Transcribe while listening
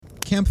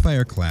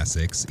Campfire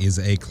Classics is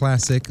a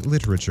classic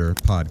literature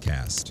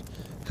podcast.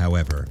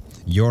 However,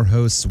 your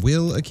hosts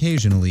will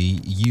occasionally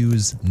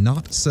use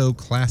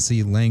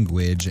not-so-classy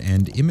language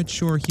and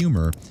immature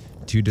humor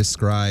to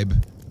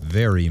describe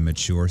very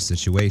mature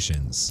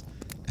situations.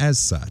 As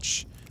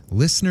such,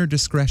 listener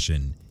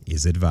discretion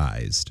is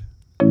advised.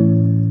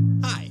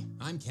 Hi,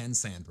 I'm Ken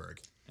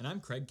Sandberg. And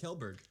I'm Craig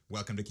Kelberg.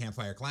 Welcome to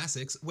Campfire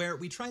Classics, where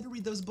we try to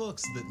read those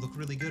books that look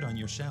really good on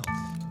your shelf.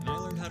 And I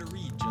learned how to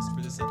read just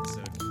for this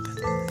episode.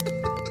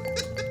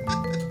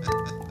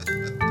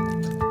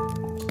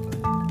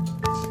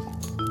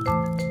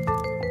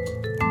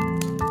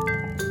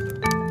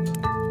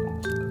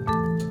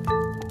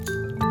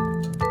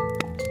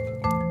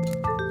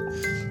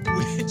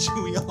 Which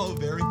we all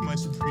very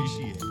much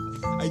appreciate.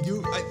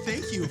 I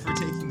thank you for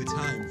taking the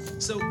time.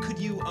 So could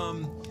you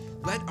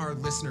let our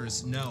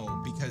listeners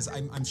know, because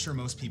I'm sure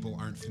most people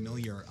aren't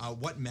familiar,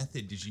 what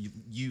method did you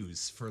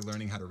use for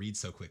learning how to read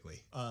so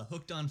quickly?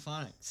 Hooked on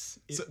Phonics.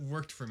 It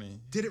worked for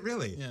me. Did it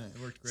really? Yeah,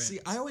 it worked great. See,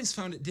 I always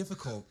found it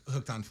difficult,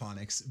 Hooked on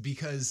Phonics,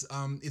 because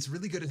it's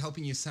really good at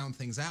helping you sound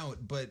things out,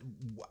 but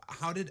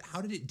how did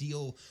it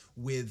deal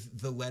with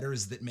the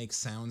letters that make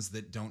sounds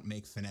that don't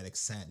make phonetic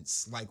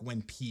sense? Like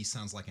when P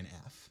sounds like an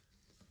F.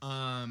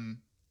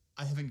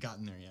 I haven't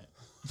gotten there yet.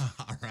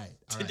 All right.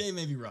 Today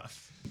may be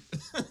rough.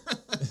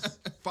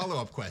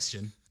 Follow-up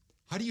question.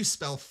 How do you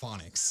spell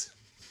phonics?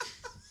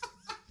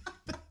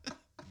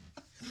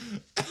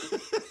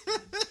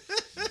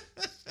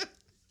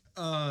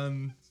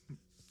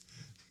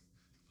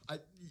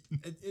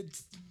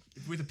 It's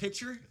with a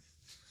picture.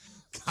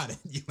 Got it.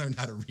 You learned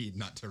how to read,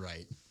 not to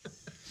write.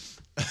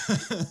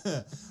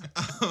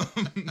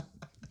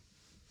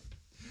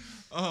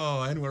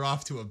 And we're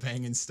off to a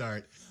banging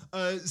start.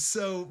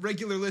 So,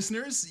 regular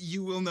listeners,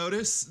 you will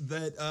notice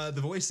that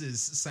the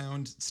voices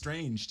sound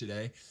strange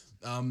today.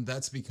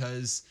 That's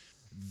because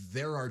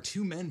there are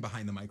two men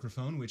behind the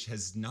microphone, which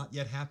has not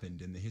yet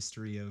happened in the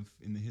history of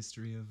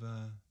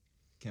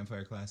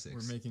Campfire Classics.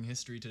 We're making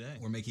history today.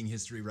 We're making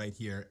history right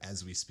here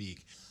as we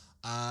speak.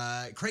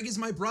 Craig is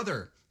my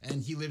brother,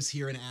 and he lives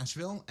here in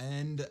Asheville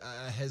and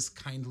has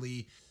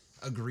kindly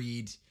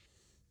agreed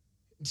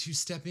to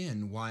step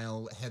in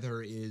while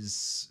Heather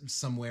is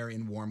somewhere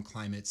in warm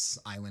climates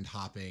island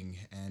hopping,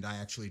 and I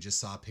actually just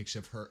saw a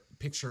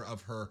picture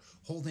of her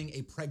holding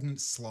a pregnant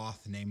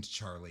sloth named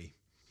Charlie.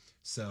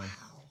 So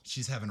wow.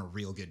 She's having a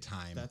real good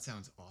time. That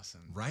sounds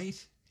awesome.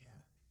 Right? Yeah.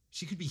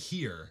 She could be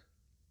here,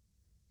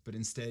 but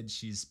instead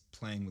she's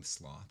playing with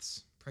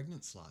sloths.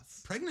 Pregnant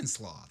sloths. Pregnant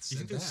sloths. Do you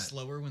think they're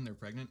slower when they're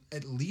pregnant?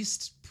 At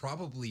least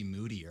probably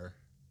moodier.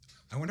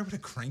 I wonder what a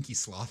cranky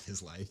sloth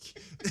is like.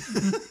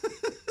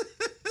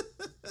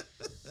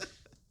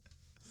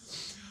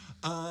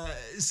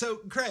 So,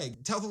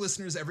 Craig, tell the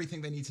listeners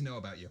everything they need to know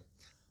about you.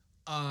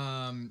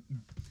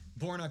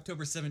 Born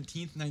October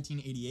 17th,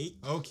 1988.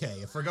 Okay,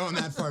 if we're going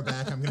that far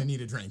back, I'm going to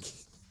need a drink.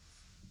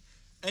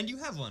 And you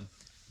have one.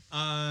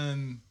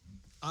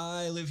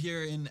 I live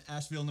here in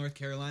Asheville, North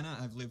Carolina.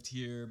 I've lived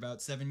here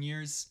about 7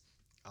 years.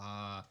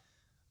 I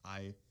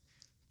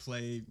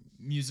play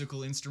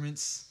musical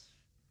instruments.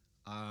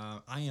 I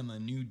am a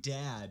new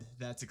dad.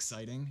 That's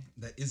exciting.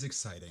 That is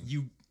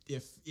exciting.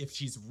 If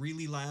she's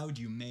really loud,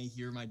 you may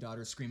hear my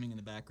daughter screaming in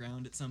the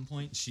background at some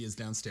point. She is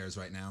downstairs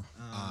right now.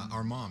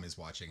 Our mom is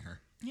watching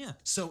her. Yeah.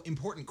 So,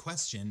 important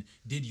question.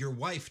 Did your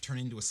wife turn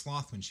into a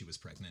sloth when she was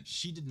pregnant?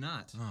 She did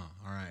not. Oh,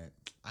 all right.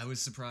 I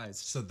was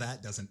surprised. So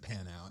that doesn't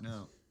pan out.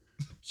 No.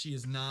 She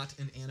is not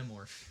an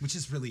animorph. Which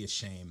is really a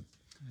shame.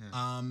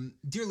 Yeah.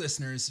 Dear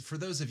listeners, for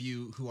those of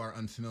you who are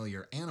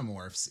unfamiliar,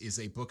 Animorphs is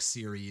a book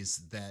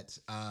series that...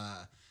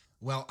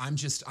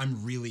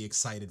 I'm really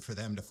excited for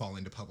them to fall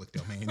into public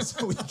domain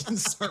so we can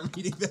start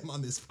reading them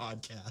on this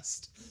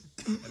podcast.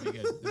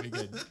 That'd be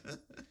good.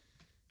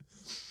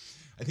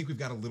 I think we've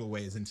got a little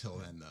ways until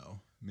then,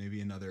 though.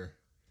 Maybe another,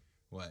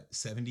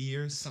 70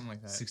 years? Something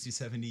like that. 60,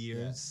 70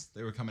 years? Yeah.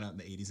 They were coming out in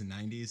the 80s and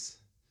 90s.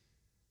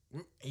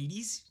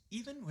 80s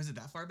even? Was it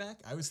that far back?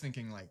 I was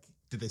thinking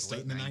Did they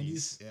start in the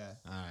 90s? Yeah.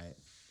 All right.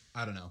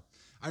 I don't know.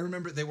 I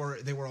remember they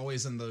were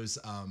always in those,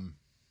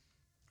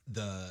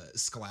 the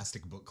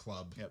Scholastic Book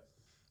Club. Yep.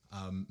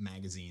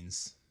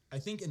 Magazines. I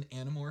think an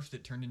Animorph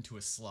that turned into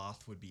a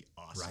sloth would be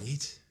awesome.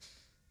 Right?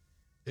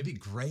 It'd be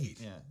great.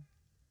 Yeah.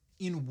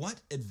 In what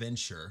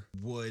adventure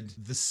would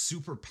the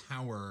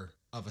superpower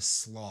of a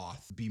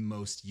sloth be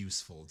most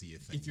useful, do you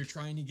think? If you're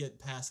trying to get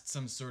past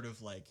some sort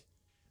of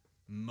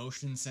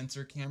motion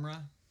sensor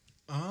camera.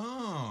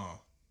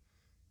 Oh.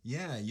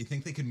 Yeah, you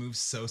think they could move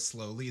so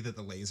slowly that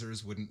the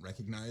lasers wouldn't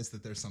recognize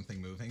that there's something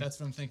moving?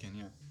 That's what I'm thinking,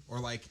 yeah.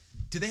 Or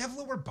do they have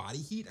lower body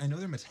heat? I know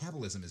their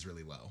metabolism is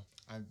really low.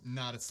 I'm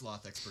not a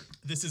sloth expert.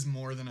 This is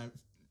more than I've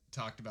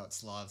talked about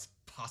sloths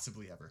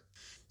possibly ever.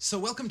 So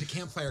welcome to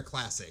Campfire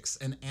Classics,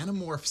 an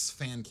Animorphs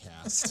fan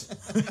cast.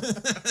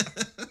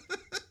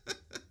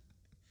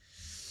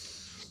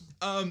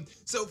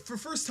 So for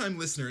first-time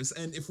listeners,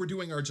 and if we're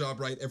doing our job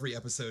right, every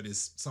episode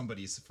is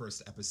somebody's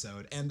first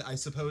episode. And I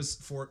suppose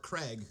for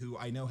Craig, who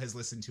I know has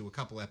listened to a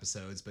couple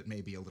episodes, but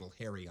may be a little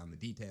hairy on the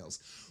details,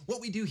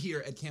 what we do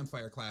here at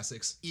Campfire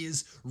Classics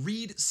is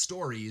read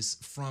stories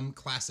from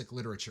classic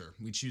literature.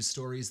 We choose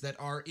stories that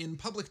are in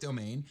public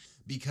domain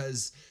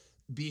because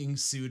being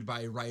sued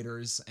by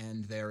writers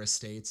and their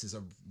estates is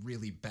a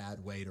really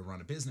bad way to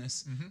run a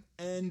business.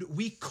 And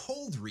we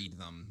cold read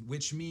them,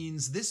 which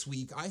means this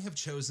week I have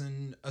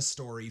chosen a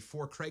story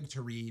for Craig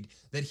to read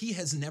that he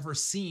has never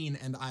seen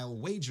and I'll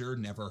wager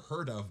never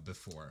heard of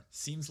before.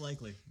 Seems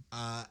likely.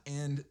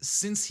 And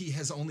since he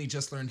has only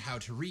just learned how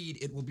to read,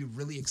 it will be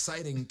really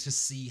exciting to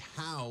see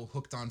how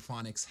Hooked on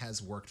Phonics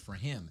has worked for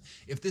him.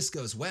 If this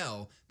goes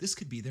well, this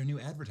could be their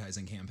new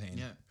advertising campaign.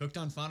 Yeah, Hooked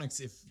on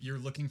Phonics, if you're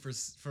looking for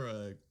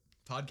a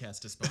podcast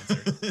to sponsor.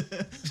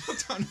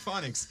 Hooked on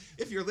Phonics,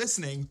 if you're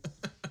listening,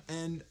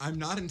 and I'm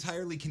not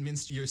entirely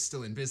convinced you're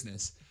still in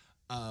business,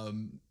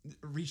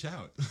 reach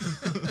out.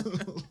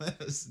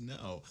 Let us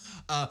know.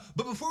 But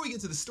before we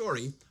get to the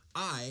story,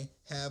 I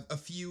have a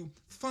few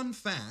fun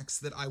facts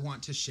that I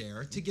want to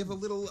share to give a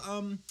little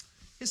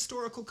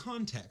historical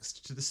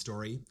context to the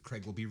story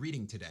Craig will be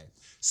reading today.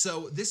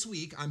 So this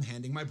week, I'm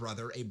handing my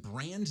brother a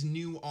brand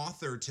new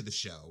author to the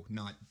show.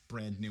 Not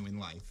brand new in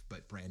life,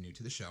 but brand new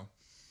to the show.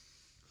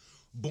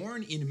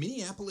 Born in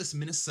Minneapolis,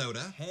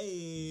 Minnesota.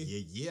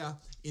 Hey. Yeah.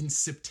 In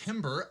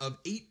September of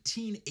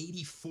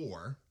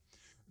 1884,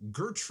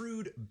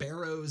 Gertrude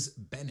Barrows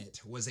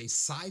Bennett was a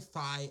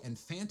sci-fi and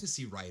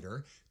fantasy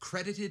writer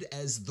credited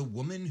as the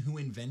woman who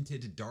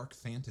invented dark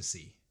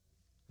fantasy.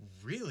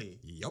 Really?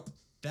 Yup.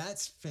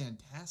 That's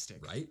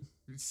fantastic. Right?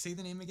 Say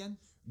the name again?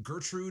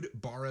 Gertrude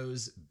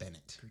Barrows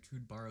Bennett.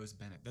 Gertrude Barrows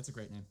Bennett. That's a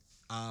great name.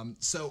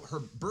 So her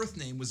birth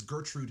name was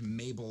Gertrude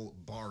Mabel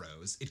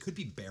Barrows. It could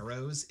be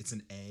Barrows. It's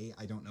an A.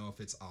 I don't know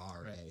if it's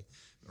R, right.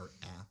 A, or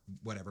A,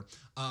 whatever.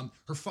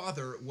 Her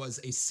father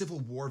was a Civil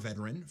War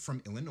veteran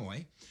from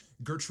Illinois.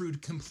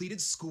 Gertrude completed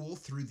school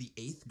through the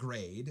 8th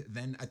grade,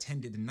 then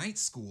attended night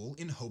school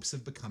in hopes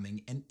of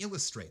becoming an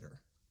illustrator.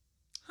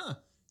 Huh.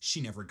 She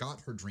never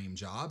got her dream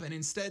job and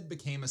instead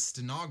became a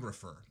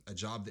stenographer, a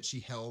job that she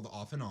held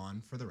off and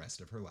on for the rest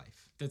of her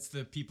life. That's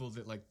the people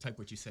that like type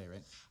what you say,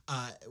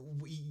 right?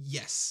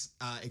 Yes,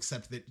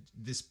 except that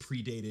this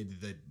predated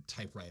the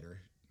typewriter.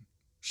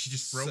 She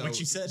just wrote what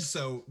you said.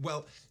 So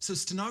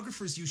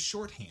stenographers use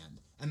shorthand,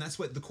 and that's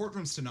what the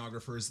courtroom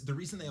stenographers, the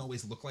reason they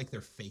always look like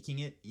they're faking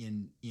it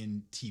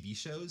in TV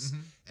shows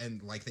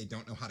and like they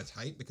don't know how to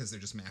type because they're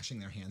just mashing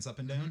their hands up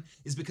and down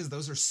is because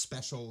those are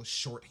special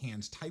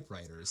shorthand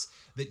typewriters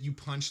that you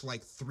punch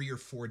like 3 or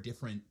 4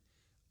 different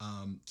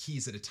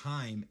keys at a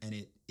time, and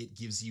it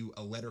gives you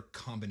a letter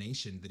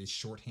combination that is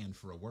shorthand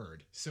for a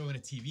word. So in a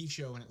TV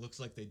show, when it looks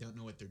like they don't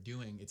know what they're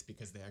doing, it's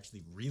because they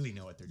actually really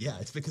know what they're doing. Yeah,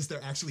 it's because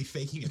they're actually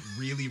faking it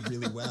really,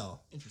 really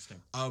well.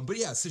 Interesting. But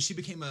yeah, so she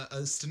became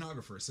a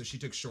stenographer. So she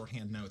took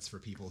shorthand notes for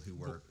people who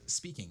were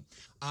speaking.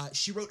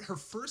 She wrote her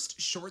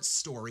first short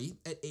story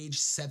at age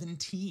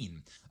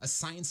 17, a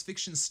science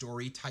fiction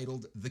story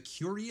titled The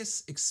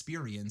Curious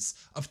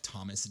Experience of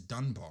Thomas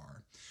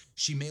Dunbar.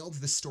 She mailed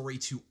the story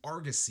to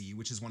Argosy,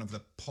 which is one of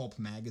the pulp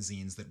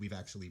magazines that we've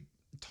actually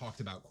talked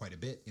about quite a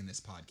bit in this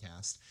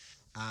podcast.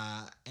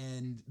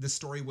 And the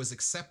story was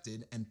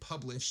accepted and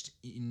published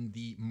in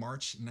the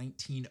March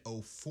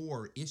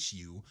 1904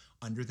 issue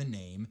under the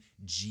name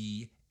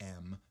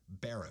G.M.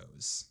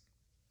 Barrows.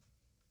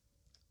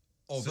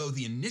 Although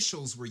the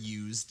initials were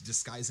used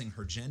disguising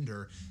her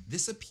gender,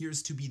 this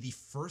appears to be the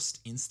first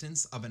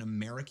instance of an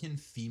American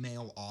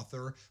female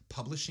author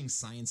publishing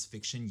science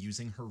fiction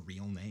using her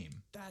real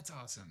name. That's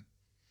awesome.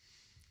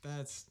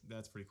 That's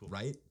pretty cool.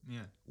 Right?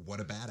 Yeah. What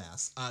a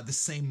badass. The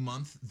same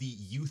month, the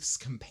Youth's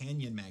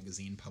Companion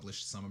magazine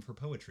published some of her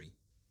poetry.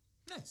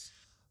 Nice.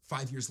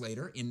 5 years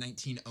later, in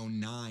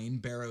 1909,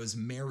 Barrows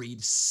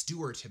married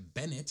Stuart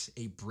Bennett,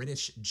 a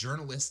British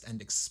journalist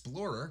and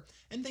explorer,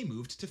 and they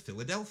moved to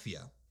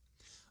Philadelphia.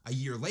 A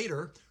year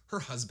later, her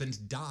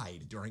husband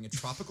died during a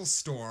tropical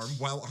storm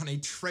while on a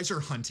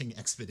treasure hunting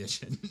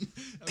expedition.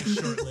 That was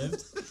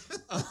short-lived.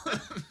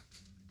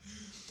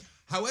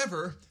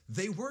 However,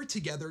 they were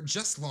together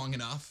just long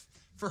enough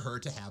for her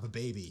to have a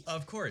baby.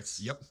 Of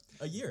course. Yep.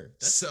 A year.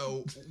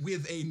 So,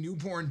 with a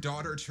newborn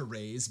daughter to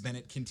raise,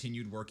 Bennett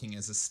continued working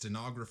as a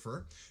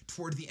stenographer.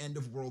 Toward the end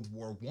of World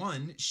War I,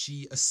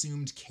 she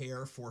assumed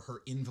care for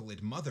her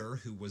invalid mother,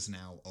 who was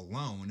now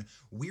alone.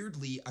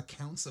 Weirdly,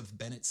 accounts of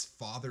Bennett's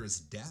father's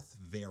death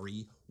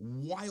vary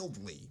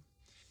wildly.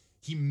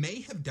 He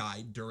may have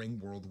died during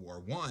World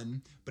War I,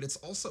 but it's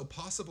also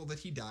possible that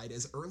he died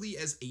as early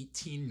as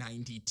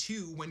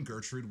 1892 when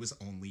Gertrude was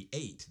only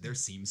 8. There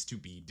seems to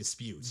be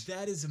dispute.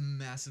 That is a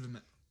massive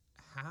amount.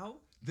 How?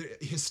 The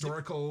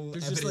historical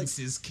There's just, evidence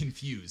is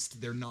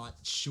confused. They're not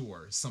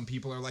sure. Some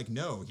people are like,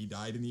 no, he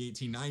died in the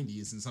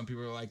 1890s, and some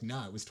people are like,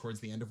 no, it was towards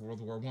the end of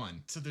World War I.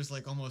 So there's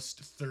like almost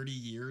 30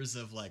 years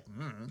of like,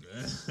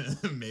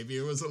 maybe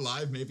he was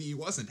alive, maybe he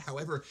wasn't.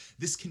 However,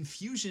 this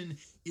confusion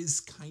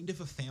is kind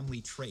of a family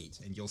trait,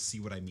 and you'll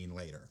see what I mean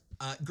later.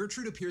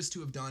 Gertrude appears to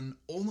have done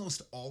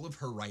almost all of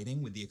her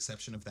writing, with the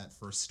exception of that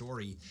first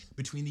story,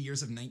 between the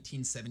years of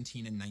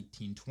 1917 and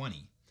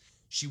 1920.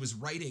 She was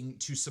writing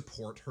to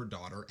support her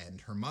daughter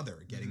and her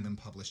mother, getting them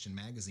published in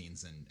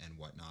magazines and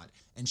whatnot.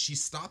 And she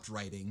stopped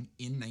writing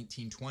in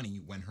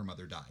 1920 when her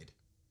mother died.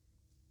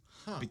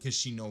 Because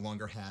she no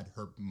longer had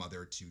her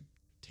mother to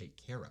take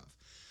care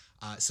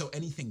of. So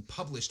anything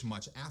published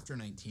much after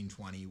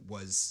 1920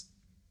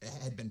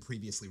 had been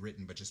previously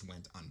written but just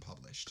went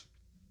unpublished.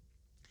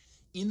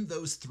 In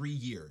those 3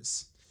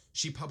 years,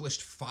 she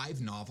published 5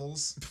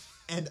 novels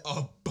and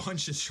a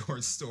bunch of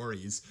short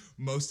stories.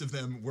 Most of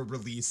them were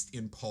released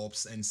in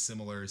pulps and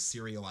similar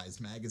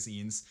serialized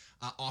magazines,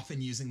 often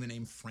using the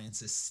name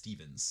Frances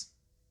Stevens.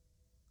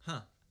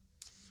 Huh.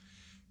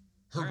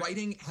 Her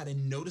writing had a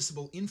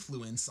noticeable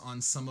influence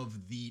on some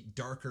of the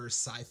darker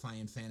sci-fi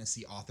and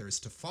fantasy authors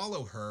to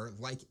follow her,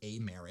 like A.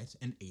 Merritt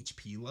and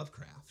H.P.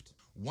 Lovecraft.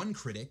 One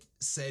critic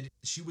said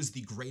she was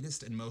the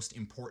greatest and most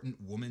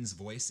important woman's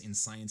voice in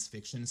science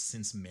fiction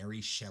since Mary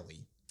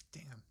Shelley.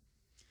 Damn.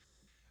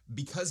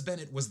 Because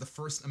Bennett was the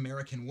first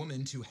American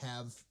woman to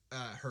have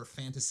her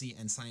fantasy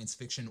and science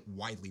fiction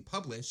widely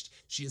published,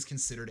 she is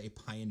considered a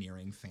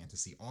pioneering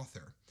fantasy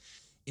author.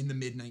 In the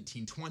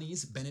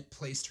mid-1920s, Bennett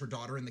placed her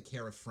daughter in the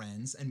care of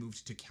friends and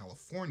moved to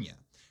California.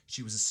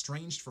 She was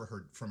estranged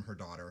from her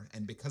daughter,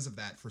 and because of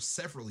that, for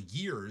several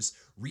years,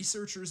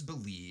 researchers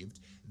believed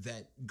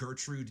that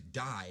Gertrude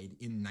died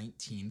in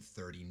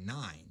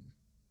 1939.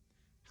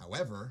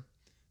 However,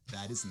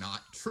 that is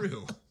not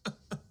true.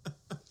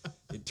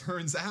 It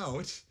turns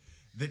out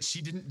that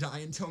she didn't die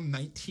until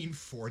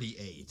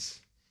 1948.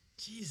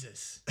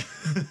 Jesus.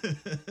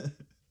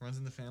 Runs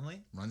in the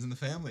family? Runs in the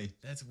family.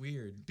 That's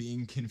weird.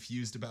 Being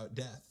confused about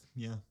death.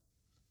 Yeah.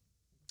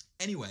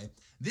 Anyway,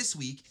 this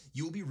week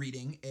you will be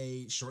reading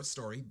a short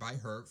story by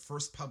her,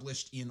 first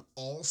published in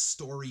All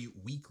Story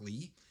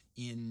Weekly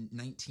in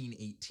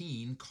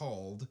 1918,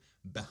 called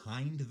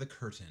Behind the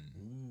Curtain.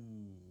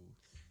 Ooh.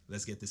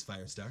 Let's get this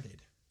fire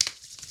started.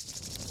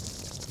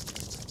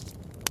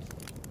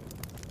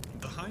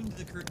 Behind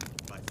the Curtain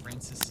by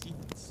Frances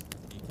Stevens,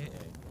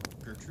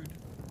 a.k.a. Gertrude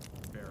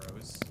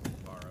Barrows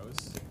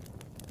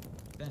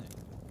Bennett.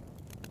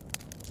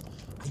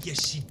 I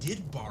guess she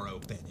did borrow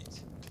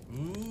Bennett.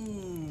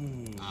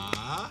 Ooh.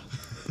 Ah.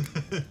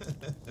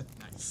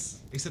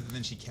 Nice. Except that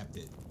then she kept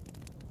it.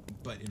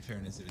 But in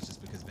fairness, it was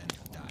just because Bennett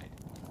died.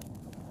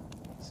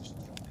 So she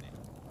kept the name.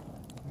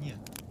 Yeah.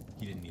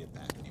 He didn't need it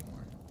back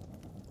anymore.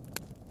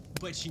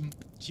 But she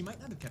might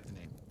not have kept the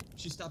name.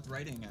 She stopped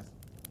writing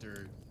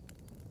after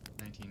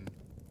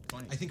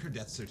 1920. I think her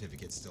death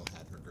certificate still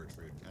had her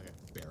Gertrude Okay.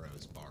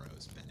 Barrows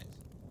Bennett.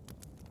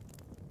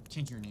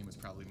 Changing her name was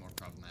probably more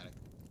problematic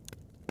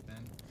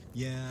then.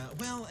 Yeah,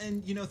 well,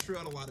 and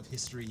throughout a lot of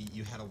history,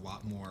 you had a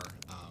lot more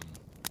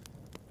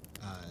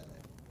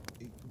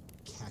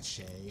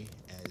cachet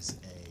as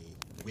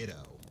a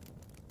widow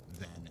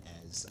than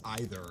as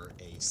either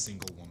a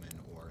single woman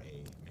or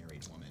a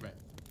married woman. Right.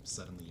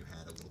 Suddenly you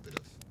had a little bit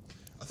of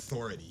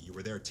authority. You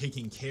were there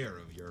taking care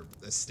of your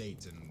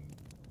estate and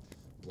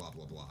blah,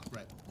 blah, blah.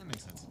 Right. That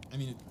makes sense. I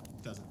mean, it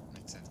doesn't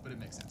make sense, but it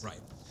makes sense.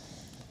 Right.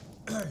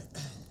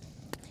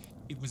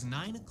 It was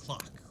 9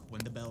 o'clock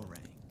when the bell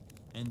rang,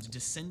 and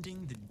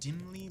descending the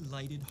dimly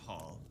lighted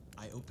hall,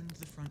 I opened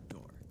the front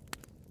door,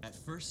 at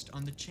first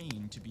on the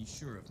chain to be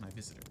sure of my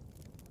visitor.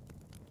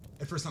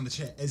 At first on the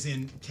chain, as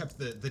in kept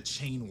the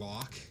chain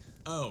lock.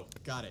 Oh,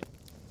 got it.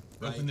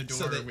 Right? Open the door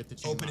so that with the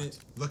chain open locked.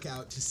 it, look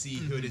out to see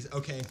who it is.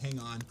 Okay, hang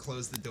on,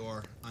 close the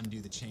door,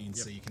 undo the chain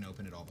so Yep. you can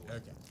open it all the way.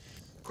 Okay.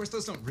 Of course,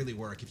 those don't really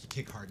work. If you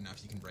kick hard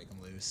enough, you can break them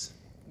loose.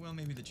 Well,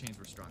 maybe the chains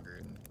were stronger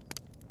in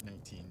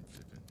 1918.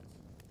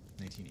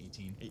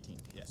 18,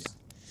 yes.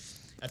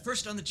 At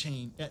first on the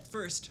chain,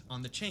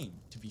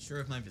 to be sure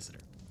of my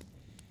visitor.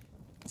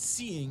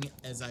 Seeing,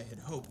 as I had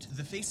hoped,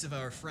 the face of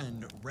our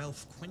friend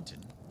Ralph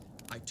Quentin,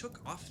 I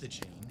took off the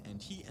chain,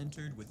 and he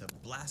entered with a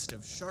blast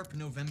of sharp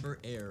November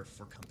air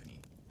for company.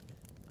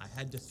 I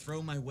had to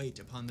throw my weight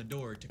upon the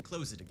door to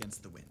close it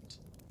against the wind.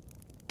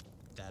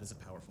 That is a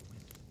powerful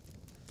wind.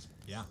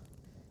 Yeah.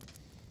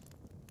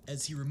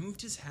 As he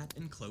removed his hat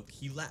and cloak,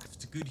 he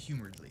laughed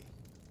good-humoredly.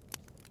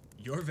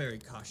 You're very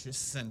cautious,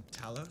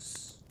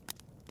 Santalos.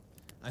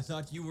 I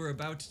thought you were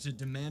about to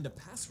demand a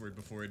password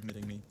before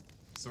admitting me.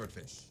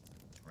 Swordfish.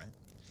 Right?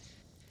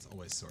 It's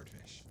always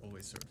swordfish.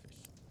 Always swordfish.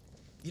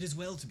 It is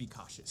well to be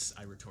cautious,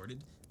 I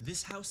retorted.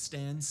 This house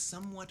stands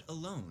somewhat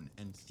alone,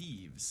 and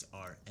thieves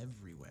are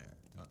everywhere.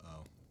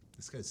 Uh-oh.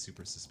 This guy's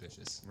super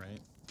suspicious.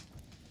 Right?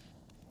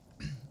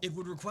 It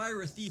would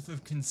require a thief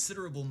of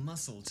considerable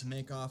muscle to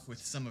make off with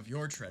some of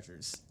your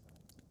treasures.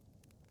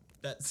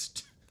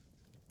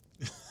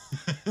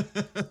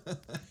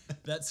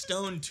 That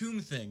stone tomb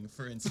thing,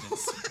 for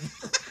instance.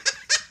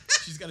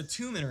 She's got a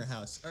tomb in her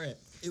house. All right.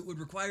 It would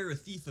require a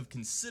thief of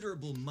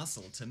considerable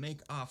muscle to make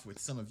off with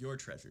some of your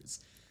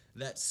treasures.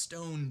 That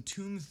stone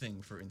tomb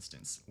thing, for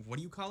instance. What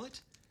do you call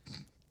it?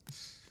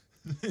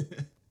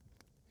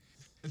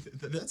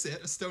 That's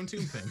it, a stone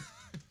tomb thing.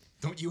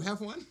 Don't you have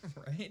one?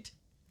 Right?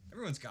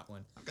 Everyone's got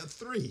one. I've got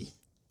 3.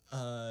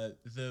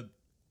 The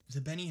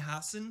Beni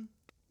Hassan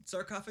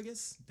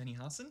sarcophagus? Beni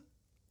Hassan?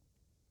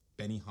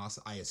 Benny Haas,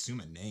 I assume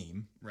a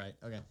name. Right,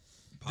 okay.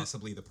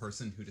 Possibly the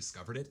person who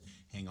discovered it.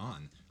 Hang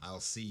on,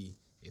 I'll see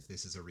if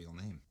this is a real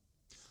name.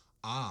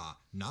 Ah,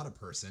 not a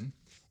person.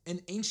 An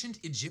ancient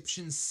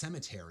Egyptian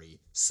cemetery,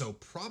 so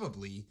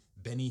probably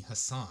Beni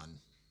Hassan.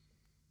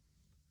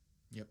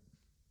 Yep.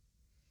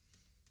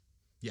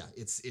 Yeah,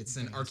 it's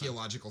an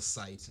archaeological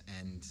site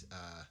and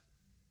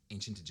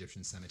ancient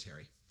Egyptian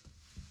cemetery.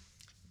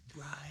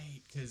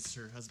 Right, because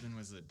her husband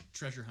was a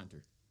treasure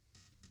hunter.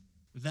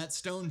 That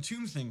stone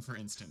tomb thing, for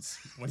instance.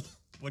 What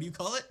do you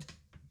call it?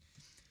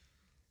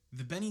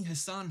 The Beni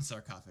Hassan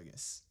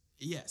sarcophagus.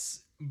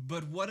 Yes,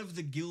 but what of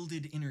the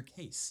gilded inner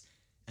case?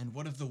 And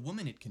what of the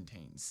woman it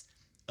contains?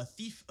 A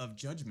thief of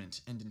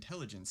judgment and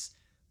intelligence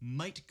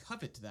might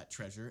covet that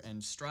treasure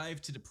and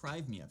strive to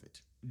deprive me of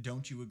it.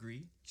 Don't you agree?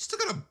 You still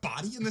got a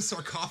body in the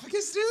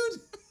sarcophagus,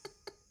 dude?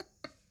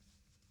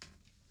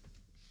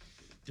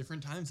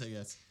 Different times, I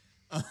guess.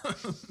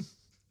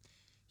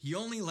 He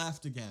only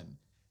laughed again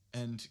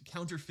and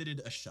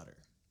counterfeited a shudder.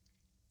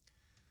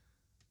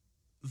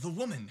 The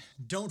woman,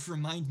 don't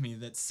remind me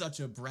that such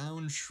a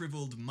brown,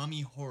 shriveled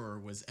mummy horror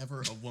was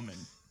ever a woman.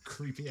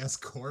 Creepy ass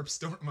corpse.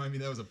 Don't remind me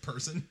that was a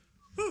person.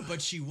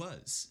 But she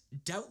was.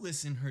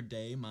 Doubtless in her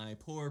day, my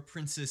poor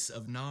princess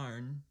of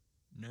Narn,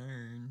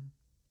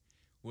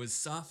 was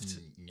soft.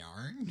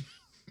 Yarn?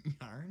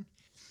 Narn?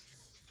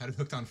 How did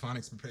Hooked on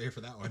Phonics prepare you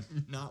for that one?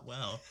 Not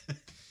well.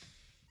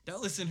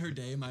 Doubtless in her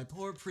day, my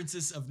poor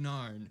princess of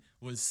Narn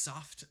was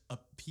soft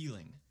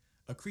appealing,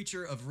 a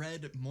creature of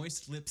red,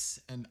 moist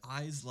lips and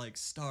eyes like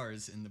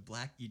stars in the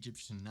black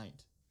Egyptian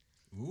night.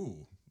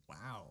 Ooh.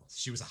 Wow.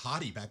 She was a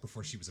hottie back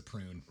before she was a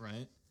prune.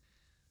 Right?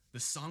 The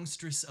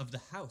songstress of the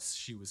house,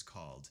 she was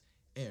called,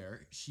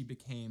 ere she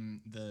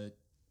became the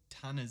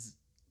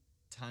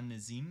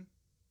Tanazim,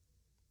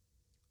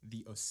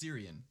 the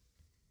Osirian.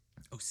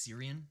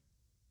 Osirian?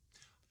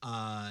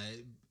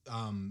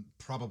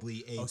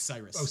 Probably a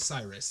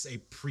Osiris, a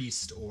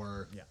priest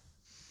or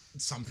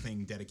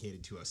something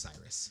dedicated to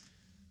Osiris.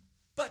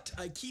 But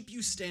I keep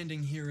you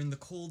standing here in the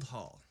cold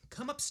hall.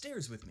 Come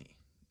upstairs with me.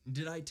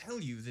 Did I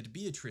tell you that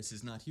Beatrice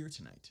is not here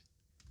tonight?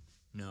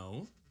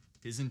 No.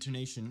 His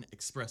intonation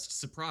expressed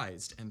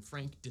surprised and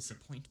frank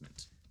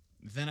disappointment.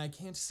 Then I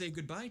can't say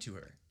goodbye to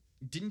her.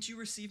 Didn't you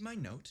receive my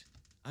note?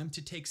 I'm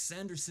to take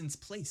Sanderson's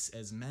place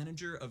as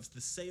manager of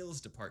the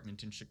sales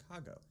department in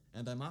Chicago,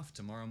 and I'm off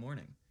tomorrow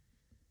morning.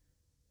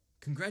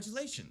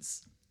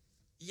 Congratulations.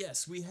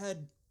 Yes, we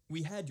had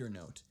your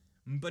note,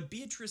 but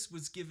Beatrice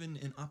was given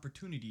an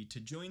opportunity to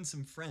join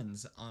some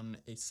friends on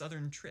a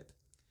southern trip.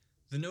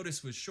 The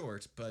notice was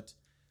short, but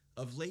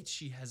of late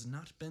she has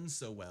not been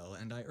so well,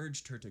 and I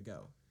urged her to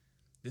go.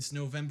 This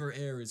November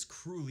air is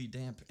cruelly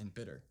damp and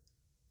bitter.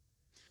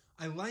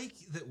 I like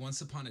that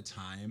once upon a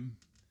time,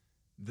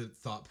 the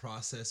thought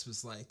process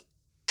was like,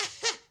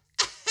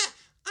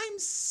 I'm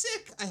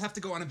sick. I have to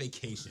go on a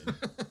vacation.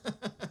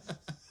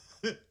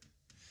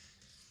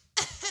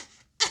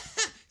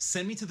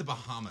 Send me to the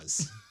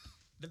Bahamas.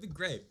 That'd be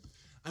great.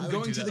 I'm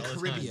going to the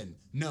Caribbean.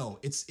 No,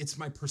 it's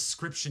my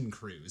prescription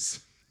cruise.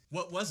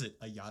 What was it?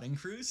 A yachting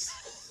cruise?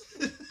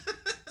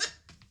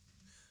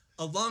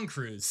 A long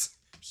cruise.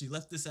 She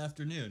left this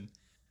afternoon.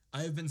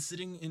 I have been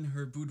sitting in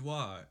her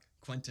boudoir,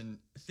 Quentin,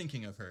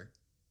 thinking of her.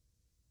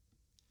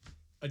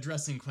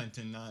 Addressing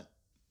Quentin,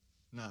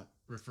 not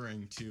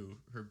referring to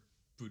her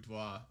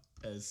boudoir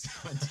as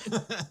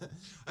Quentin.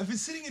 I've been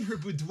sitting in her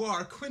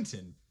boudoir,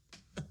 Quentin.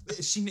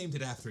 She named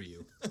it after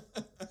you.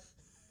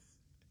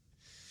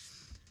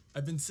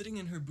 I've been sitting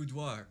in her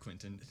boudoir,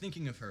 Quentin,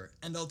 thinking of her,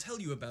 and I'll tell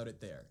you about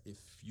it there, if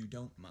you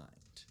don't mind.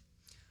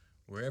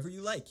 Wherever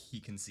you like, he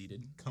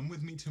conceded. Come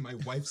with me to my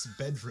wife's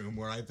bedroom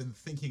where I've been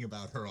thinking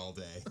about her all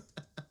day.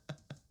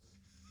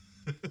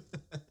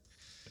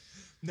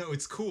 No,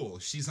 it's cool.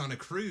 She's on a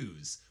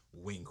cruise.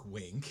 Wink,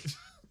 wink.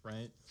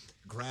 Right?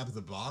 Grab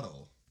the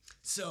bottle.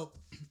 So,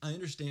 I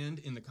understand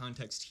in the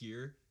context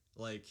here,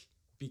 like,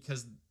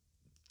 because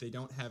they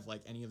don't have,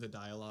 like, any of the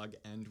dialogue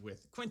end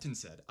with Quentin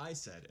said, I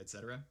said,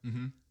 etc.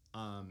 Mm-hmm.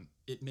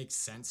 It makes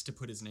sense to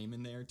put his name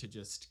in there to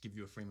just give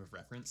you a frame of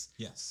reference.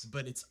 Yes.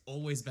 But it's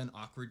always been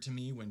awkward to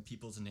me when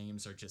people's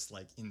names are just,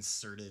 like,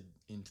 inserted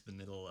into the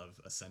middle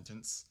of a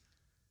sentence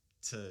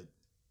to,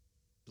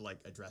 like,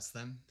 address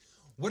them.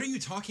 What are you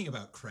talking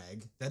about,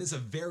 Craig? That is a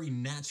very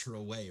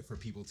natural way for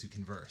people to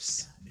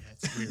converse. Yeah,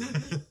 it's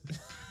weird.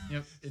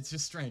 Yep, it's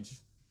just strange.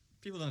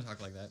 People don't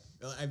talk like that.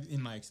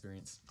 In my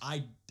experience,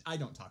 I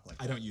don't talk like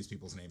that. I don't use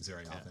people's names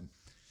very often.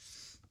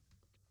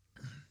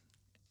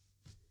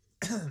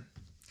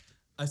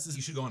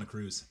 You should go on a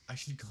cruise. I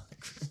should go on a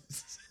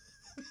cruise.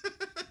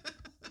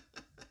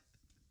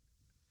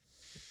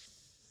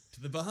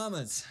 To the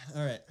Bahamas.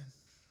 All right.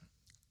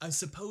 I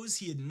suppose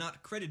he had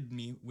not credited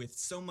me with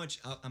so much.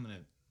 I'm going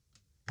to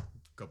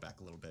go back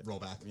a little bit. Roll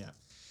back. Yeah.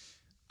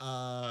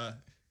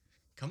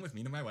 Come with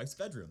me to my wife's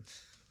bedroom.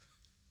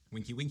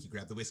 Winky, winky,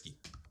 grab the whiskey.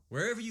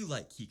 Wherever you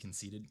like, he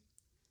conceded,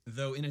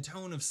 though in a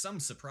tone of some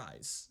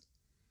surprise.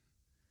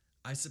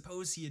 I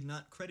suppose he had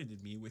not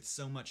credited me with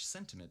so much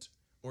sentiment,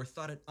 or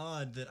thought it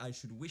odd that I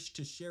should wish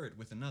to share it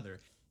with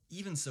another,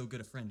 even so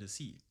good a friend as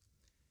he.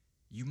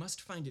 You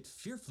must find it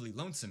fearfully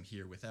lonesome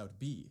here without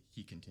B,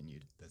 he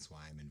continued. That's why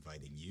I'm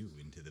inviting you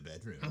into the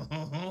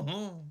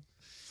bedroom.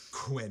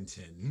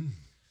 Quentin.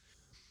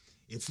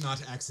 It's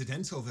not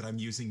accidental that I'm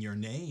using your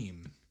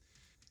name.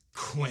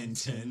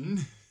 Quentin.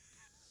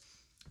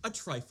 A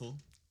trifle.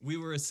 We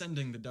were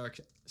ascending the dark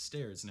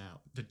stairs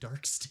now. The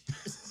dark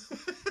stairs?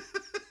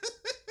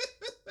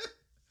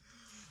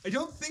 I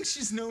don't think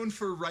she's known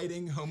for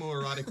writing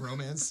homoerotic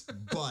romance,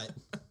 but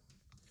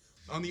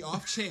on the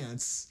off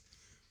chance,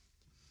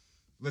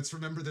 let's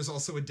remember there's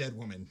also a dead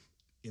woman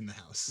in the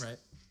house. Right.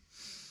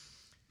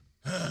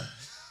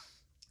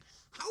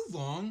 How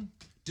long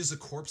does a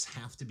corpse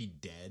have to be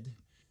dead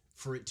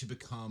for it to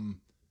become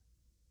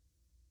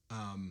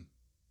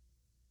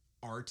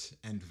art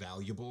and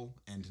valuable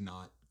and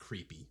not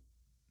creepy?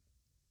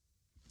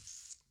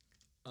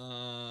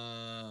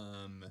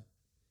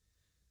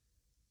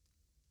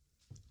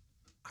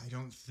 I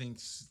don't think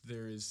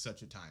there is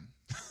such a time.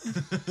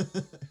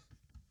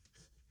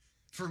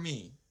 For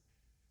me.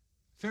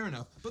 Fair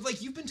enough. But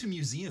like, you've been to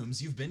museums,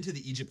 you've been to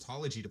the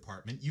Egyptology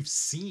department, you've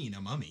seen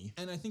a mummy.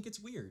 And I think it's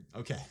weird.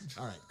 Okay.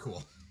 All right,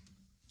 cool.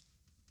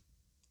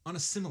 On a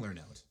similar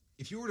note,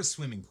 if you were at a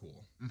swimming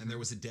pool and there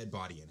was a dead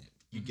body in it,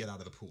 you'd get out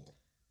of the pool.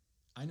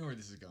 I know where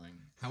this is going.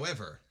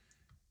 However,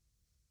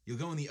 you'll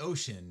go in the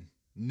ocean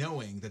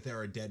knowing that there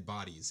are dead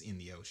bodies in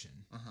the ocean,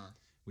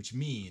 which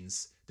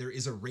means there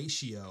is a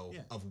ratio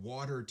of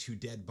water to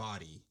dead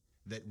body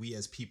that we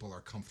as people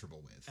are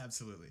comfortable with.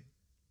 Absolutely.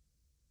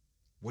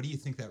 What do you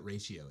think that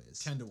ratio is?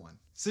 10-1.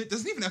 So it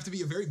doesn't even have to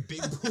be a very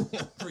big pool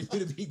for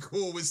you to be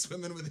cool with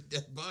swimming with a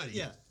dead body.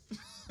 Yeah.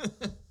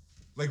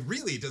 Like,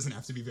 really, it doesn't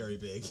have to be very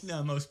big.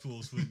 No, most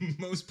pools would.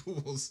 Most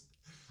pools.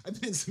 I've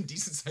been in some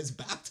decent-sized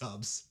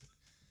bathtubs.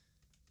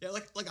 Yeah,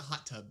 like a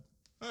hot tub.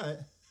 All right.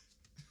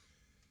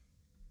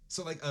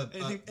 So like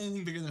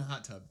anything bigger than a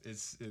hot tub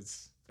is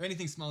or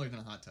anything smaller than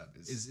a hot tub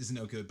is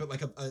no good. But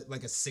like a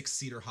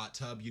 6-seater hot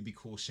tub, you'd be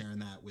cool sharing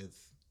that with.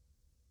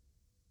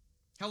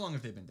 How long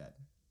have they been dead?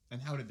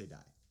 And how did they die?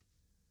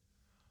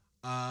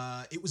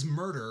 It was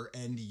murder,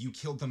 and you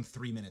killed them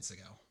 3 minutes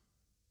ago.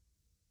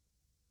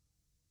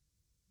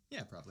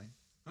 Yeah, probably.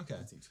 Okay.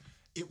 That seems fine.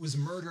 It was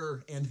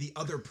murder, and the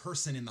other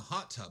person in the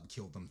hot tub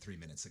killed them 3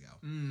 minutes ago.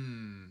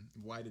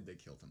 Why did they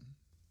kill them?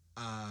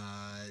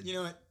 You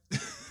know what?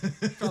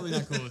 Probably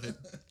not cool with it.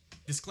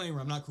 Disclaimer,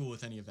 I'm not cool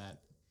with any of that.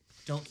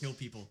 Don't kill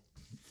people.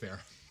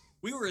 Fair.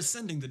 We were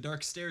ascending the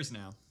dark stairs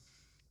now.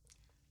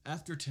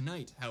 After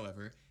tonight,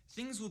 however,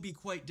 things will be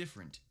quite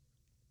different.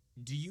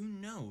 Do you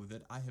know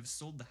that I have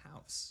sold the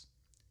house?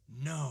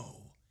 No.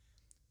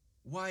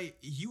 Why,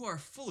 you are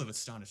full of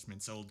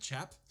astonishments, old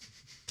chap.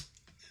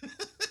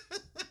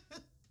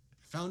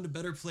 Found a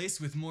better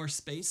place with more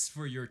space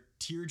for your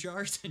tear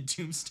jars and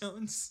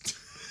tombstones?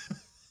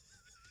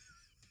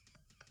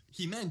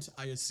 He meant,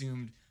 I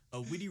assumed,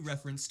 a witty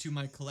reference to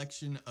my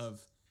collection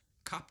of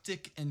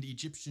Coptic and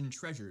Egyptian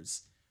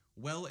treasures,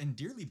 well and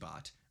dearly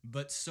bought,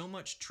 but so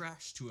much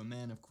trash to a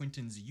man of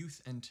Quentin's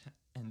youth and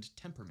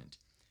temperament.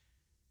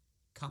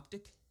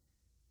 Coptic?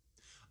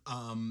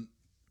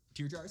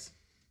 Tear jars?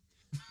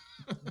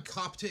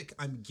 Coptic,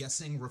 I'm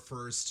guessing,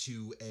 refers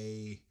to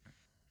a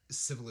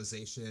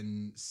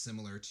civilization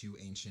similar to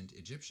ancient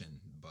Egyptian,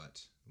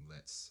 but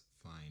let's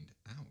find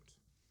out.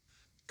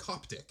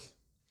 Coptic,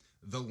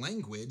 the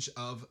language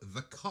of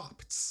the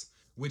Copts,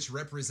 which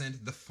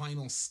represent the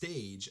final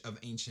stage of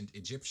ancient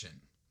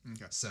Egyptian.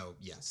 Okay. So,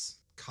 yes,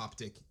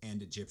 Coptic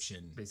and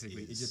Egyptian.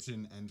 Basically,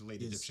 Egyptian and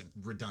late Egyptian.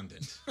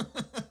 Redundant.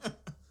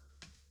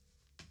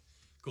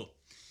 Cool.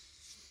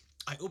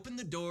 I opened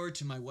the door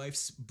to my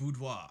wife's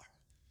boudoir.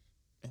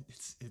 And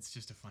it's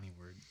just a funny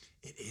word.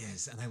 It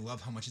is, and I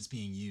love how much it's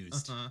being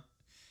used. All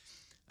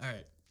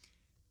right.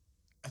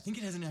 I think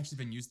it hasn't actually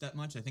been used that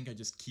much. I think I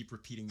just keep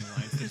repeating the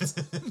lines.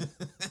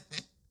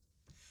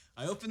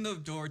 I opened the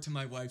door to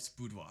my wife's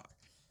boudoir,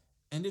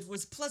 and it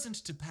was pleasant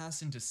to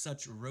pass into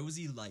such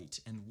rosy light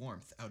and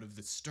warmth out of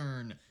the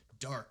stern,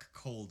 dark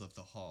cold of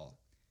the hall.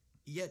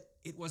 Yet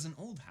it was an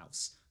old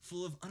house,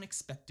 full of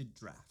unexpected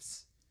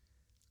draughts.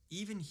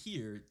 Even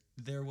here,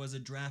 there was a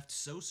draught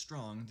so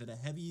strong that a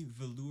heavy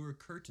velour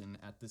curtain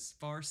at the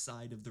far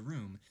side of the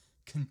room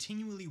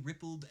continually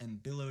rippled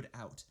and billowed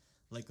out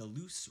like a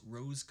loose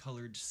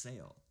rose-colored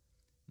sail.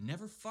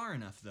 Never far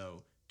enough,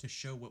 though, to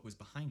show what was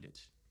behind it.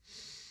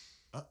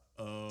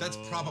 Uh-oh. That's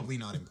probably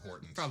not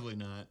important. Probably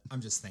not.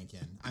 I'm just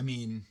thinking. I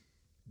mean,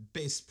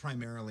 based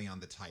primarily on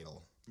the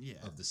title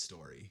of the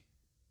story.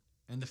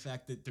 And the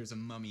fact that there's a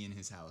mummy in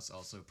his house,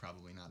 also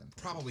probably not important.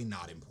 Probably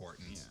not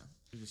important. Yeah.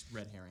 They're just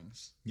red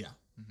herrings. Yeah.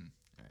 Mm-hmm.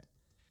 All right.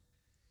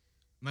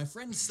 My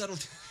friend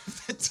settled...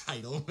 The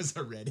title was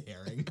a red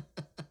herring.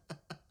 I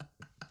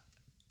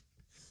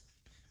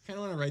kind of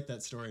want to write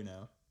that story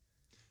now.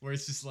 Where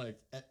it's just like,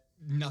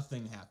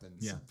 nothing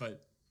happens. Yeah.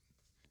 But...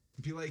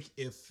 It'd be like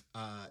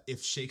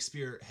if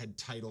Shakespeare had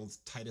titled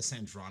Titus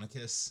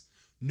Andronicus,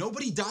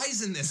 "Nobody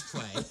dies in this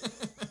play."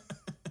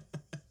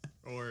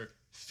 or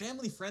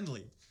family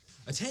friendly.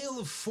 A Tale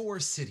of Four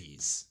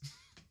Cities.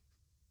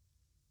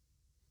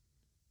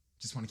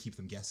 Just want to keep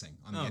them guessing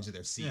on the edge of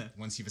their seat. yeah.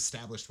 Once you've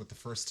established what the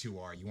first two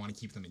are, you want to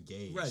keep them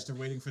engaged. Right, they're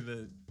waiting for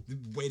the...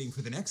 Waiting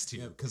for the next two,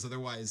 Yep. because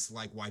otherwise,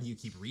 like, why do you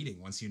keep reading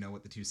once you know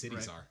what the two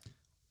cities are?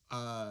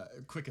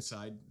 Quick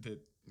aside that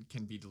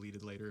can be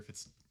deleted later if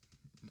it's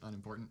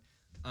unimportant.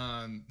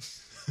 All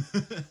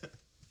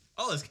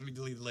this can be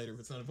deleted later if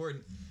it's not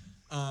important.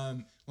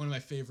 One of my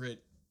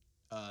favorite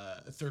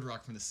Third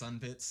Rock from the Sun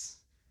bits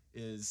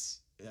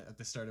is at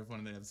the start of one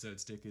of the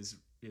episodes. Dick is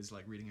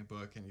like reading a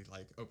book and he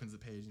like opens the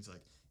page and he's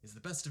like, "It's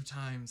the best of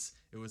times.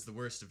 It was the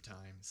worst of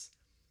times."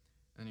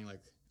 And he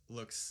like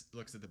looks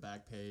at the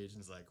back page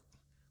and is like,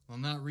 "Well,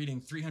 I'm not reading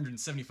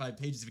 375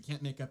 pages if he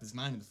can't make up his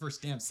mind in the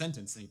first damn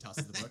sentence." And he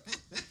tosses the book.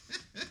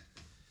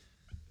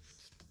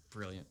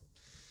 Brilliant.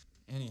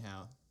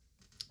 Anyhow,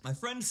 my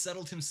friend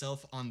settled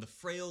himself on the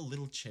frail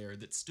little chair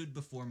that stood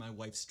before my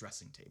wife's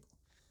dressing table.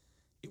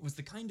 It was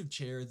the kind of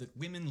chair that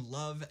women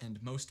love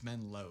and most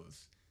men loathe.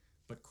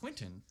 But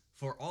Quentin,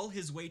 for all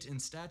his weight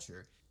and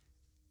stature,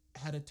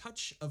 had a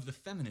touch of the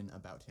feminine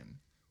about him,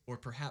 or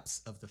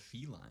perhaps of the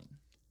feline.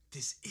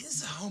 This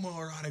is a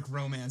homoerotic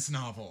romance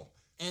novel.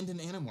 And an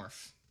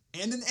animorph.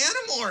 And an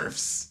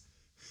Animorphs!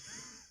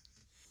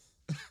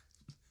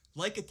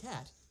 Like a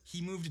cat,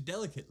 he moved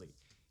delicately.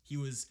 He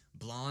was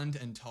blonde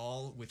and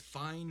tall, with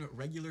fine,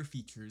 regular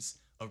features,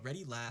 a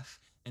ready laugh,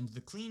 and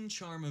the clean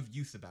charm of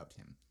youth about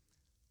him.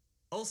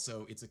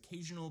 Also, its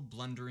occasional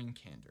blundering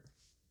candor.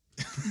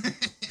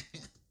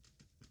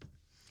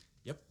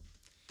 Yep.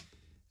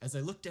 As I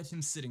looked at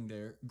him sitting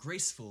there,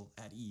 graceful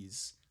at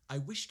ease, I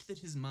wished that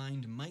his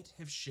mind might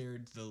have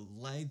shared the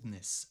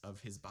litheness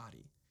of his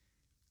body.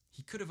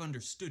 He could have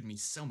understood me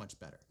so much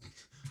better.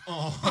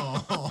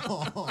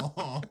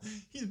 Oh,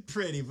 he's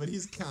pretty, but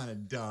he's kind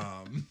of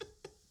dumb.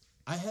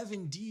 I have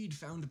indeed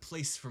found a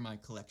place for my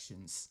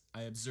collections,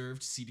 I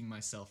observed, seating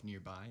myself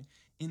nearby.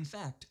 In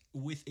fact,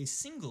 with a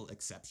single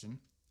exception,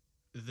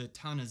 the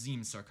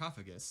Tanazim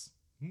sarcophagus,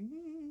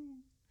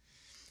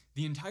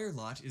 the entire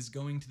lot is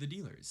going to the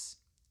dealers.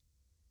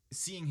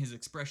 Seeing his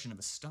expression of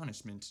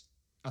astonishment,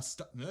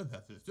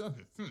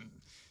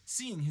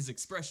 seeing his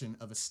expression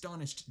of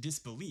astonished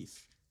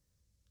disbelief,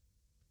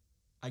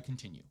 I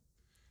continue.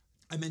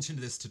 I mentioned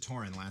this to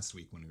Torin last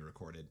week when we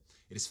recorded.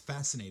 It is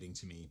fascinating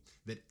to me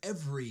that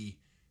every,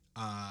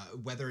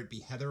 whether it be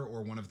Heather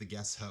or one of the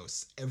guest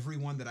hosts,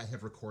 everyone that I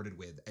have recorded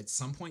with at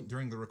some point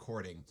during the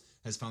recording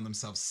has found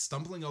themselves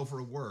stumbling over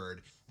a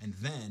word, and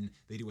then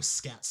they do a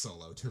scat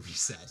solo to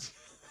reset.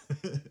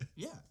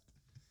 Yeah.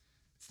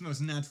 It's the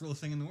most natural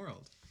thing in the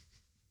world.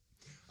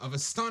 Of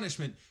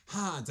astonishment,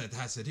 ha, da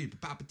da da doo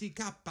ba ba dee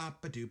ka ba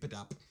ba doo ba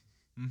dup.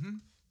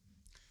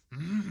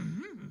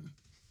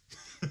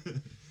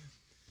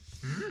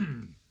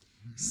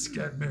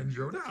 Scatman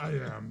Yoda, I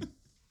am.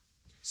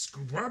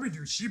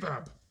 Squabby-doo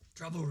shebab.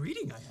 Trouble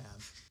reading I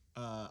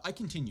have. I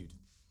continued.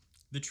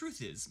 The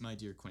truth is, my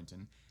dear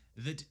Quentin,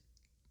 that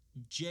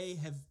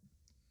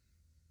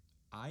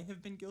I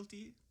have been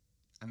guilty?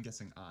 I'm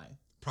guessing I.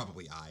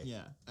 Probably I.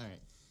 Yeah,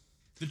 alright.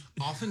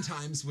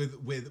 Oftentimes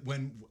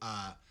when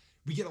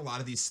we get a lot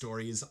of these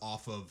stories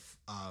off of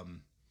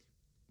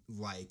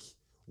like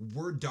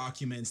Word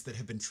documents that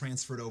have been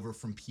transferred over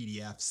from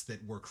PDFs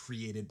that were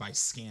created by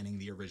scanning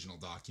the original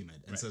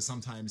document. And so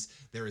sometimes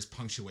there is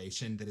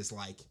punctuation that is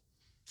like,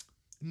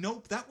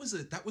 nope, that was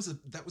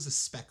a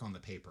speck on the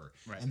paper.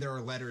 Right. And there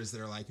are letters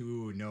that are like,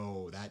 ooh,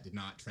 no, that did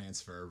not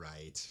transfer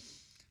right.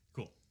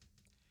 Cool.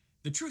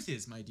 The truth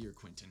is, my dear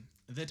Quentin,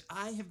 that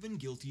I have been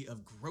guilty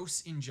of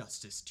gross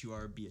injustice to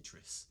our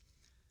Beatrice.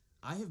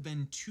 I have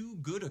been too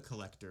good a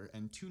collector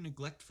and too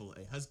neglectful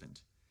a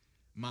husband.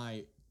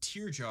 My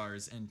tear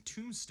jars and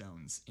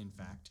tombstones, in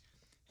fact,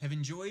 have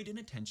enjoyed an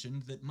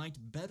attention that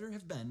might better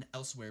have been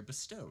elsewhere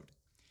bestowed.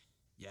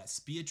 Yes,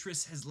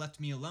 Beatrice has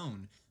left me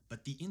alone,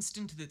 but the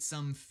instant that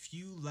some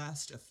few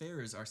last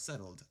affairs are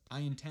settled, I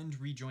intend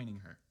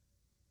rejoining her.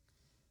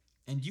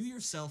 And you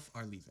yourself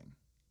are leaving.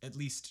 At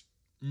least,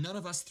 none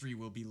of us three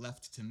will be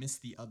left to miss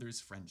the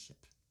other's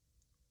friendship.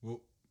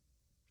 Well,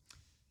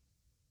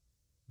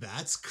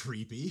 that's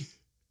creepy.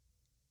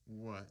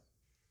 What?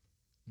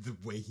 The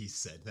way he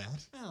said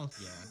that. Well,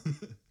 yeah,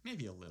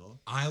 maybe a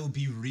little. I'll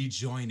be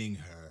rejoining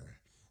her,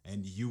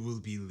 and you will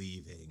be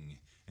leaving,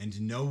 and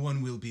no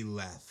one will be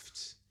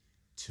left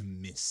to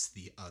miss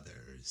the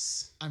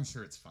others. I'm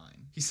sure it's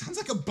fine. He sounds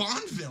like a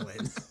Bond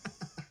villain.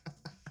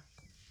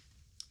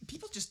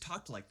 People just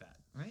talked like that,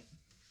 right?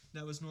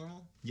 That was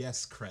normal?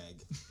 Yes,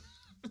 Craig.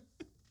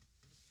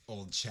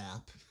 Old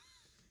chap.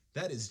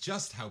 That is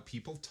just how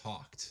people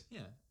talked.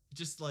 Yeah,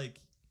 just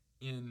like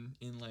in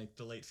like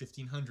the late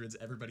 1500s,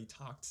 everybody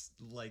talked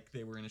like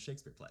they were in a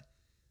Shakespeare play.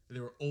 They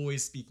were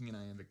always speaking in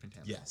iambic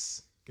pentameter.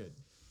 Yes. Good.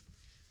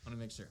 Want to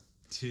make sure.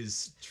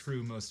 'Tis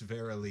true most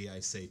verily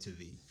I say to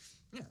thee.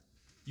 Yeah.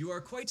 You are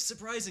quite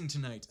surprising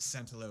tonight,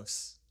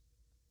 Santalos.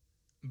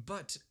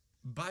 But,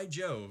 by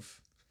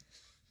Jove,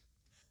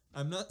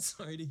 I'm not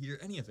sorry to hear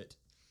any of it.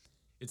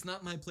 It's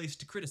not my place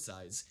to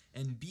criticize,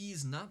 and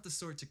B's not the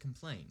sort to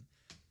complain.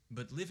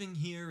 But living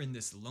here in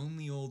this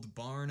lonely old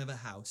barn of a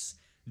house,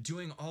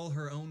 doing all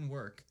her own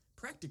work,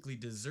 practically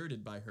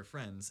deserted by her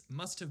friends,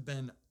 must have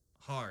been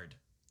hard.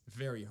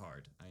 Very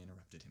hard, I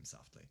interrupted him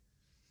softly.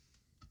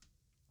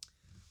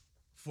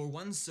 For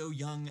one so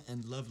young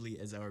and lovely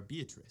as our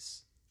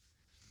Beatrice.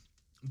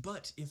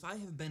 But if I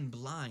have been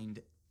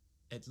blind,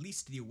 at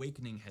least the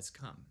awakening has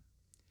come.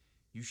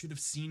 You should have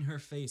seen her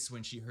face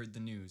when she heard the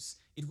news.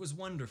 It was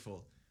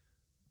wonderful.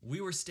 We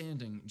were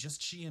standing,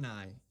 just she and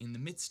I, in the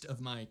midst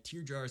of my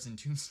tear jars and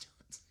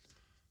tombstones.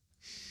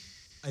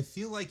 I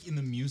feel like in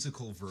the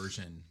musical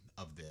version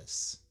of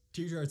this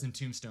Tear jars and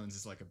tombstones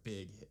is like a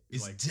big hit.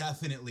 is Like,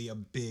 definitely a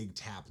big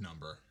tap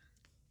number.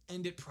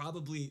 and it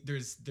probably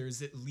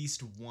there's at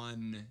least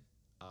one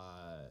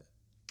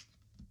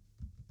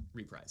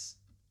reprise.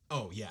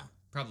 Oh, yeah.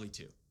 Probably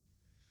two.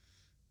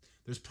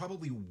 There's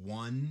probably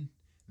one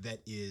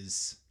that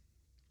is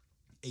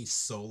a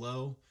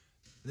solo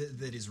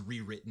that is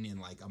rewritten in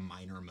like a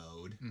minor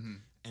mode.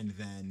 And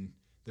then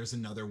there's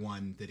another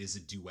one that is a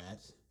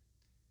duet.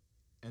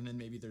 And then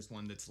maybe there's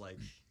one that's like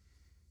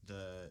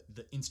the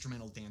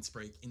instrumental dance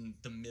break in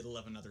the middle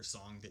of another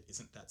song that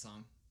isn't that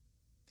song.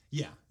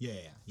 Yeah.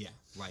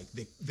 Like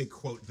they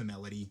quote the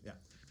melody Yeah.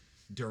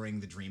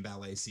 during the dream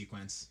ballet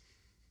sequence.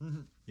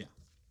 Yeah.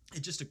 It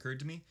just occurred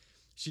to me,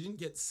 she didn't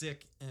get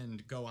sick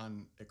and go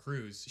on a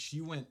cruise.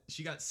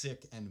 She got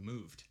sick and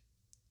moved.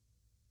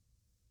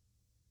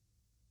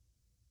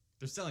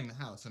 They're selling the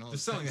house and all. They're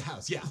selling the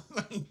house. Yeah.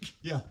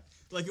 Yeah.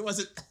 Like it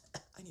wasn't,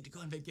 I need to go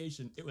on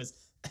vacation. It was,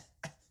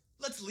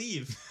 let's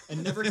leave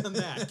and never come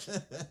back.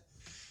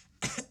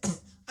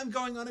 I'm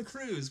going on a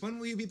cruise. When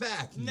will you be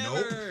back? Nope.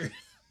 Never.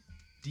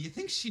 Do you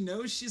think she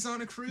knows she's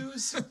on a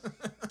cruise?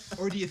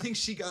 Or do you think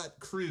she got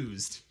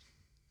cruised?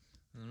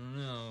 I don't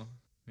know.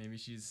 Maybe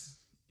she's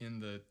in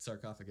the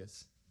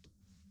sarcophagus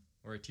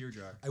or a tear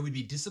jar. I would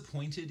be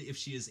disappointed if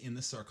she is in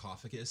the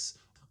sarcophagus,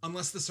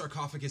 unless the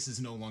sarcophagus is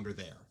no longer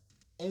there.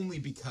 Only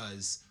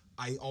because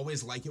I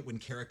always like it when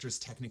characters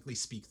technically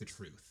speak the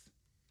truth.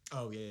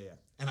 Oh, yeah.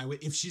 And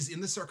if she's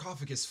in the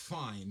sarcophagus,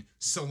 fine,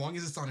 so long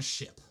as it's on a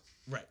ship.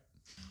 Right.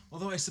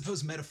 Although I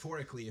suppose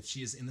metaphorically, if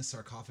she is in the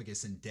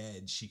sarcophagus and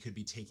dead, she could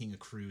be taking a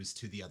cruise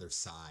to the other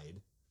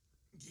side.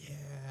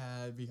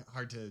 Yeah, it'd be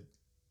hard to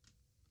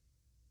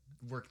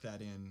work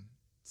that in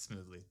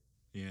smoothly.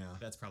 Yeah.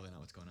 That's probably not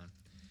what's going on.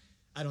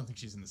 I don't think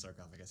she's in the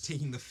sarcophagus.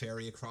 Taking the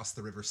ferry across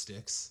the river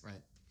Styx.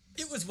 Right.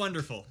 It was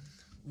wonderful.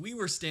 We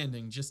were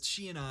standing, just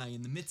she and I,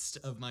 in the midst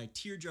of my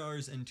tear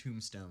jars and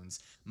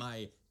tombstones.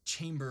 My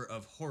chamber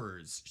of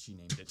horrors, she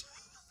named it.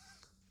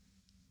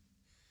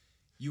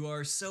 You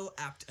are so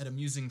apt at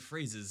amusing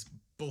phrases,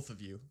 both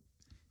of you.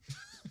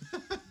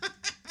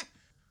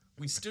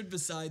 We stood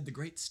beside the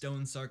great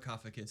stone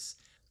sarcophagus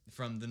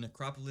from the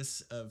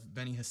necropolis of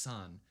Beni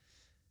Hassan.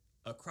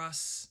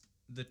 Across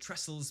the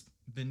trestles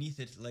beneath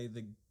it lay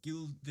the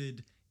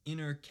gilded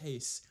inner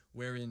case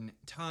wherein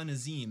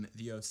Ta-Nazim,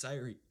 the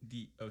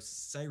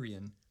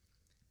Osirian,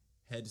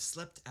 had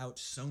slept out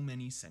so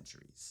many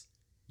centuries.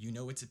 You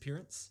know its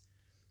appearance?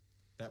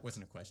 That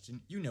wasn't a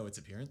question. You know its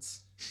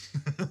appearance.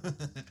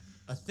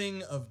 A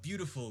thing of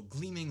beautiful,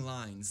 gleaming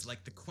lines,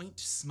 like the quaint,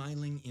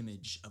 smiling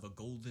image of a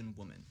golden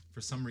woman.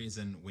 For some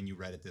reason, when you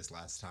read it this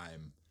last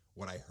time,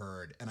 what I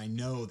heard, and I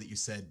know that you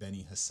said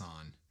Beni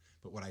Hassan,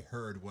 but what I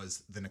heard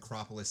was the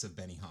necropolis of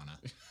Benihana.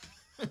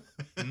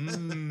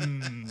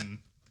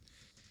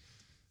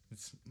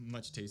 It's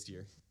much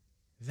tastier.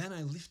 Then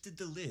I lifted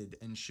the lid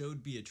and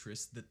showed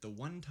Beatrice that the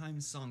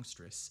one-time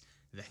songstress,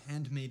 the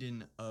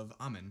handmaiden of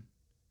Amen,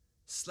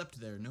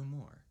 slept there no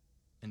more,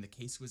 and the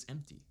case was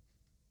empty.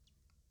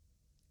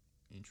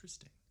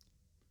 Interesting.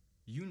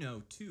 You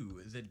know,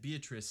 too, that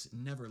Beatrice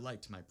never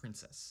liked my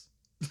princess.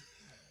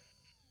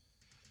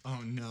 Oh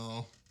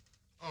no.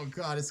 Oh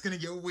god, it's gonna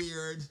get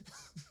weird.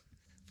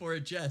 For a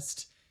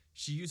jest,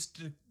 she used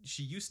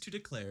to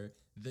declare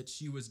that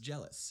she was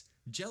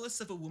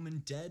jealous of a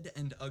woman dead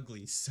and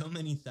ugly so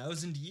many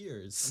thousand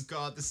years. Oh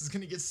god, this is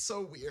gonna get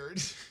so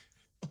weird.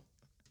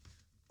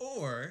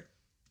 Or,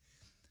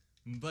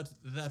 but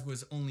that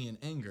was only in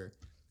anger,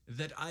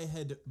 that I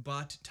had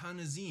bought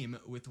Ta-Nazim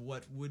with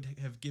what would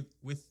have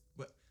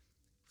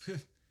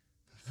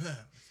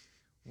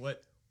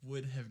what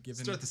would have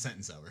given. Start the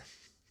sentence over.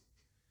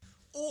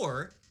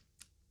 Or,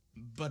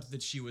 but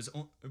that she was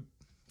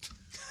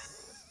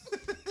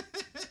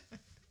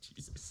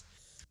Jesus.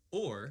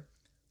 Or,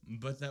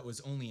 but that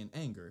was only in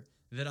anger,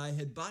 that I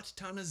had bought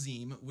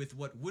Ta-Nazim with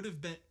what would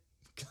have been.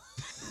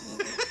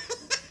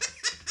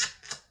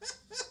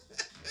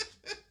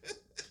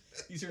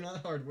 These are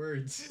not hard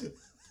words.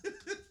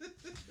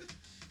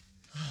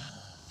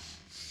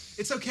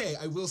 It's okay.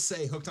 I will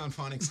say Hooked on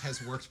Phonics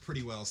has worked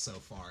pretty well so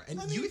far.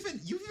 And you've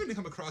even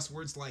come across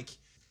words like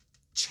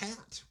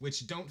chat,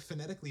 which don't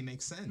phonetically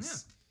make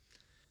sense.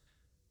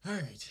 Yeah. All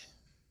right.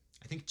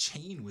 I think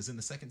chain was in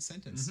the second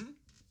sentence. Mm-hmm.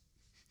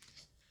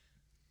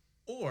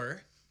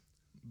 Or,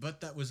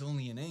 but that was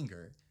only in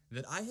anger,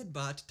 that I had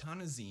bought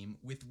Ta-Nazim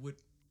with wood.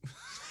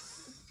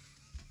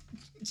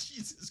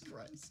 Jesus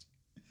Christ.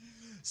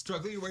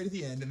 Struggle your way to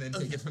the end and then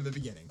take it from the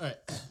beginning. All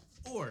right.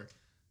 Or,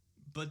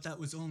 but that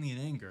was only in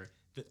anger,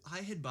 that I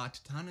had bought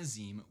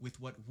Tanazim with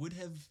what would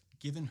have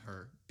given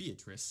her,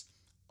 Beatrice,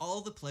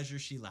 all the pleasure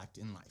she lacked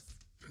in life.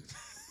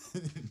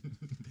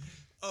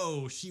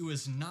 Oh, she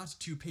was not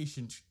too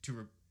patient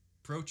to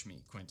reproach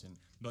me, Quentin,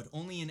 but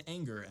only in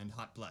anger and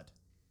hot blood.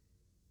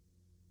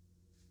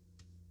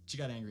 She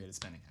got angry at his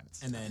spending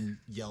habits. And then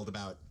yelled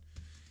about,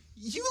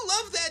 "You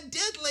love that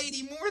dead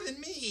lady more than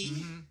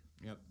me!"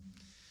 Yep.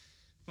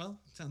 Well,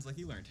 sounds like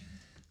he learned.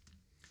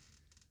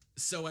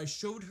 So I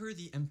showed her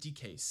the empty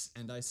case,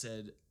 and I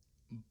said,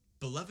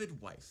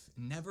 "Beloved wife,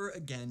 never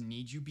again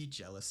need you be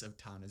jealous of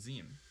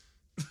Tanazim."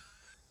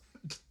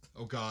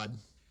 Oh God,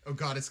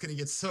 it's gonna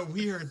get so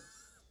weird.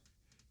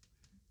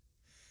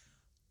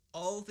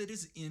 All that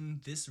is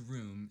in this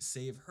room,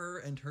 save her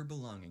and her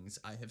belongings,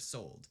 I have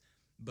sold,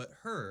 but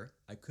her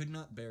I could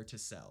not bear to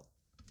sell.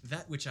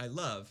 That which I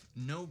love,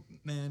 no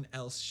man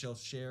else shall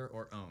share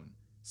or own,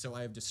 so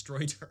I have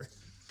destroyed her.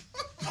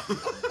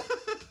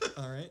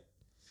 All right?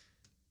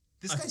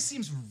 This guy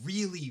seems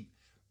really,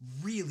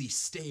 really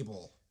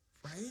stable.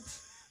 Right?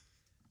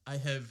 I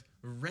have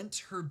rent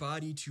her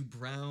body to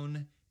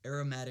brown,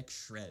 aromatic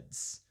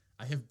shreds.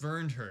 I have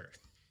burned her.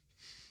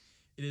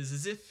 It is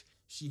as if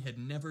she had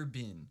never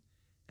been.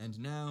 And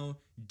now,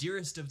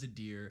 dearest of the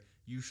dear,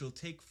 you shall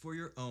take for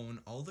your own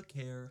all the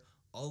care,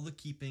 all the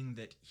keeping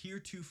that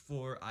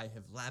heretofore I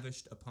have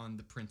lavished upon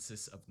the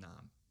princess of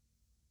Nam.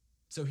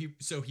 So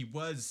he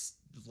was,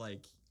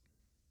 like,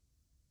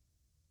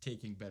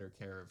 taking better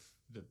care of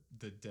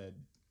the dead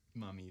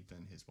mummy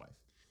than his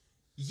wife.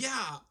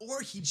 Yeah,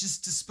 or he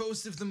just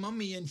disposed of the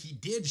mummy and he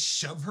did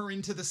shove her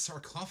into the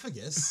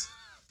sarcophagus.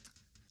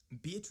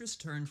 Beatrice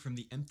turned from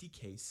the empty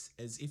case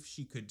as if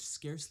she could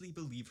scarcely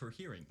believe her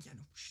hearing. Yeah,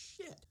 no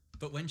shit.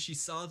 But when she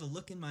saw the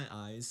look in my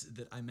eyes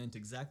that I meant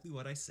exactly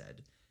what I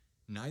said,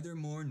 neither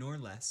more nor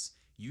less,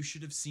 you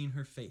should have seen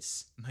her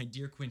face. My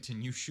dear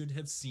Quentin, you should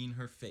have seen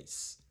her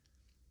face.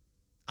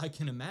 I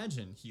can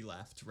imagine, he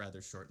laughed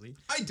rather shortly.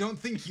 I don't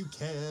think you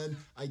can.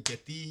 I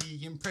get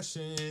the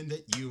impression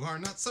that you are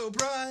not so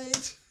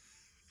bright.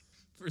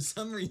 For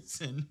some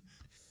reason,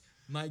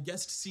 my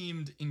guest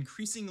seemed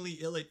increasingly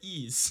ill at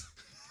ease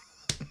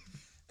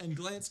and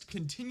glanced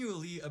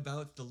continually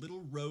about the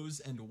little rose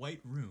and white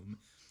room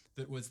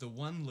that was the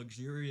one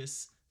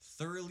luxurious,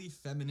 thoroughly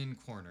feminine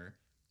corner,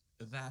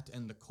 that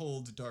and the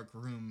cold, dark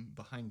room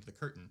behind the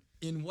curtain,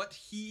 in what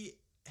he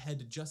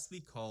had justly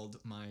called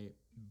my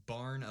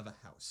barn of a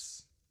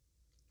house.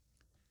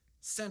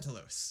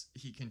 Santalos,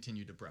 he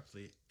continued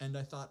abruptly, and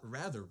I thought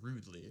rather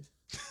rudely,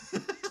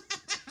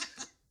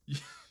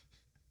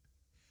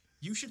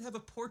 you should have a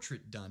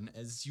portrait done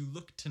as you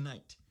look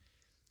tonight.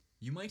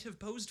 You might have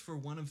posed for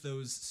one of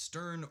those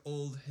stern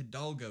old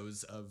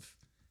hidalgos of,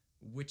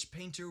 which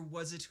painter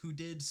was it who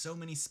did so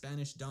many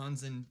Spanish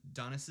dons and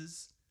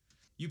donesses?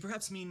 You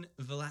perhaps mean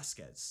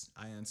Velasquez,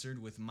 I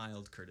answered with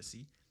mild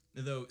courtesy,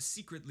 though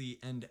secretly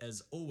and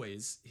as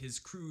always, his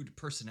crude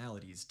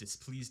personalities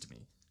displeased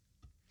me.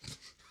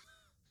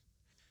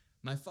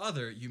 My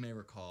father, you may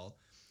recall,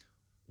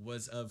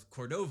 was of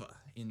Cordova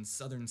in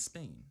southern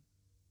Spain.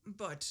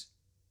 But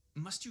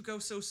must you go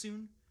so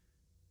soon?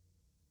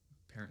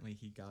 Apparently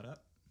he got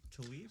up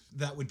to leave.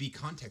 That would be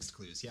context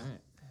clues, yeah. All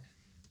right.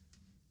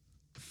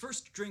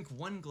 First drink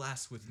one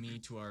glass with me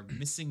to our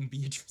missing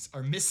Beatrice.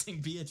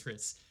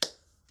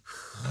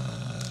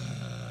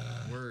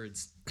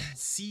 Words.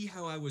 See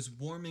how I was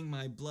warming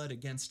my blood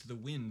against the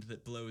wind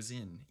that blows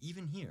in,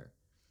 even here.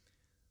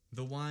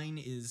 The wine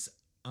is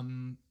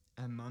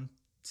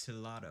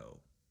Amontillado.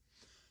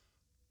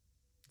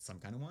 Some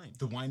kind of wine.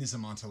 The wine is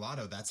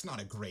Amontillado. That's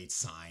not a great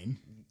sign.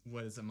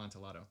 What is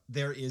Amontillado?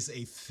 There is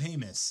a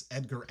famous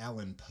Edgar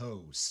Allan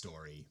Poe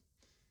story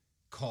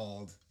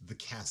called The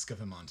Cask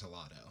of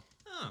Amontillado.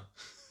 Oh.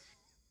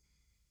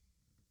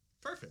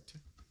 Perfect.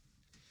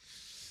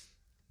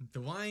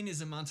 The wine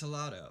is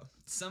Amontillado,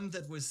 some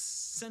that was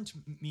sent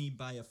me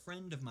by a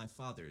friend of my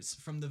father's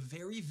from the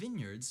very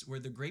vineyards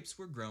where the grapes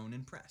were grown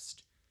and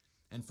pressed,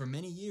 and for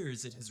many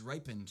years it has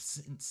ripened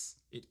since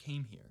it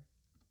came here.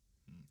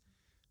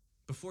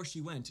 Before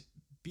she went,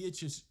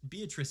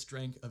 Beatrice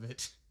drank of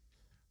it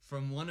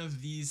from one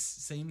of these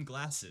same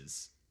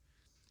glasses.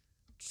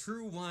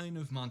 True wine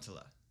of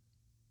Montilla.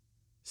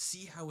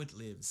 See how it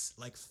lives,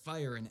 like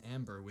fire in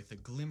amber with a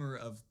glimmer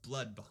of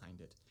blood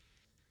behind it.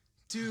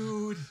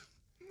 Dude,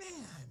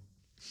 man.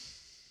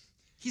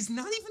 He's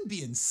not even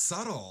being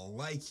subtle.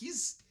 Like,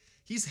 he's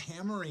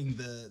hammering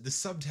the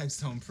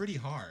subtext home pretty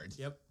hard.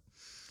 Yep.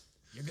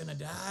 You're gonna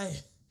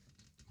die.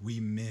 We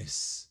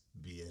miss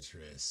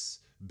Beatrice.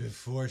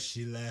 Before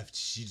she left,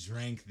 she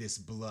drank this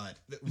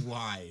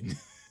wine.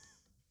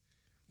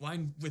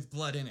 Wine with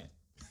blood in it.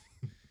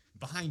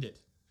 Behind it.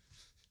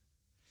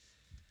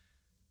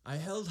 I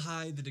held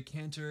high the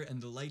decanter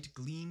and the light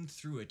gleamed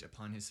through it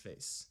upon his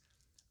face.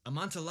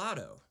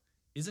 Amontillado,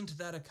 isn't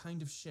that a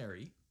kind of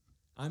sherry?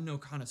 I'm no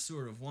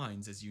connoisseur of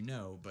wines, as you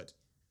know, but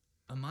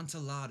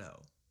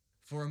Amontillado.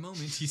 For a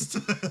moment he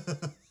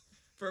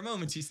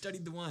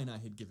studied the wine I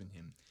had given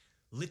him.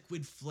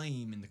 liquid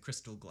flame in the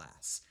crystal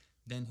glass.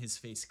 Then his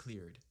face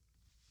cleared.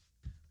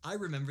 I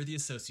remember the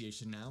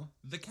association now.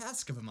 The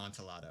cask of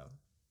Amontillado.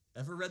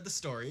 Ever read the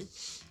story?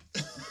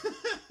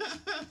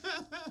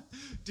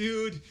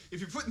 Dude, if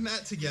you're putting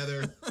that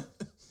together,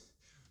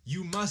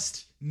 you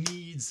must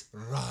needs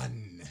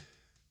run.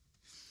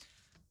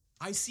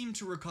 I seem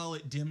to recall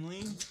it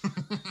dimly.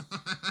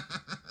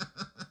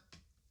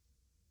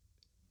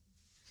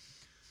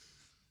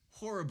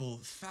 Horrible,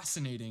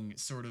 fascinating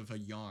sort of a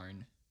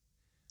yarn.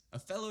 A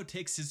fellow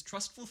takes his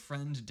trustful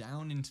friend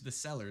down into the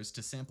cellars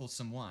to sample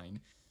some wine,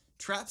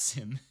 traps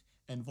him,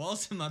 and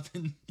walls him up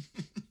in...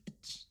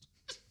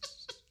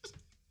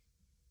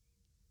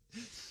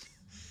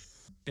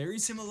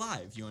 buries him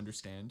alive, you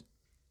understand.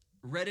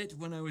 Read it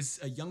when I was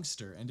a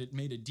youngster, and it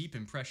made a deep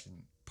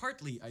impression.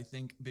 Partly, I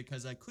think,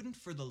 because I couldn't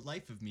for the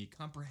life of me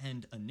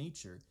comprehend a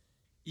nature,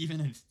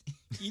 even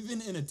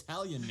an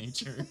Italian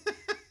nature,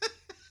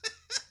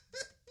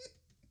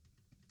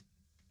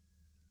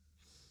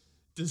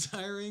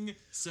 desiring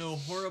so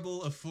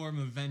horrible a form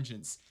of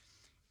vengeance.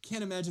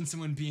 Can't imagine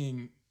someone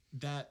being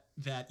that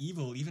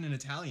evil, even in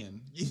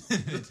Italian.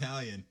 Even in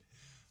Italian.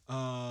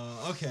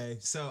 Okay,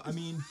 so, I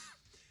mean,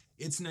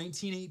 it's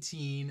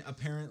 1918.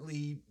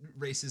 Apparently,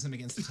 racism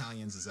against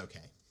Italians is okay.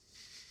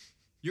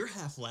 You're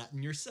half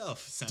Latin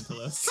yourself,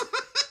 Santalos.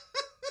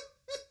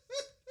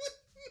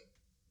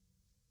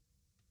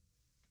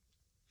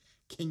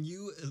 Can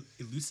you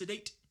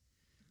elucidate?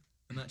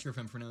 I'm not sure if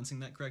I'm pronouncing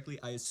that correctly.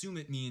 I assume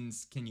it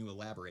means, can you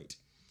elaborate?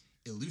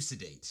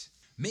 Elucidate.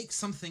 Make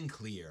something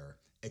clear.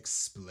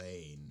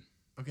 Explain.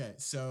 Okay,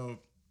 so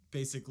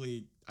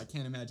basically, I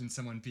can't imagine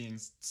someone being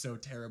so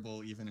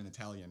terrible even in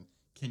Italian.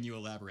 Can you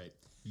elaborate?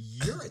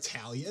 You're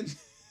Italian?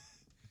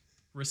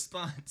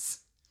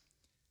 Response.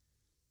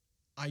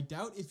 I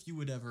doubt if you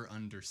would ever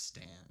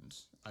understand,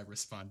 I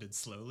responded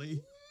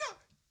slowly. No,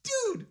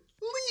 dude,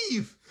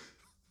 leave!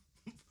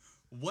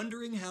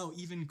 Wondering how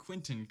even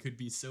Quentin could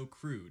be so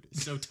crude,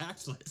 so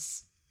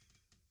tactless.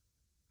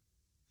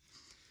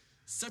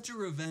 Such a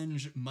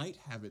revenge might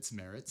have its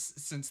merits,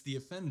 since the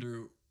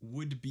offender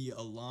would be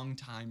a long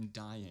time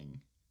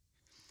dying.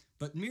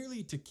 But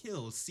merely to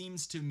kill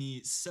seems to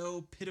me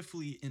so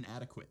pitifully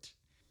inadequate.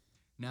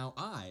 Now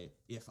I,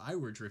 if I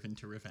were driven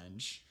to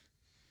revenge,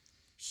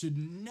 should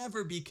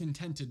never be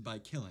contented by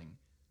killing.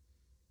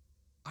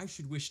 I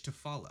should wish to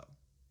follow.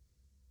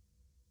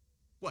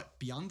 What,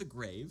 beyond the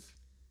grave?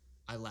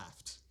 I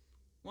laughed.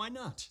 Why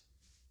not?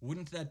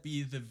 Wouldn't that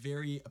be the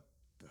very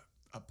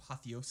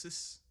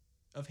apotheosis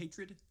of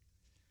hatred?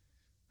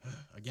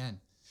 Again.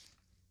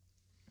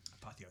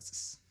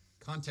 Apotheosis.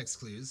 Context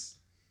clues.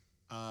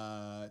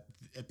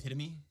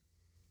 Epitome?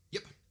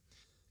 Yep.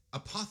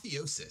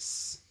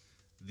 Apotheosis.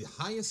 The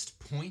highest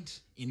point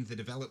in the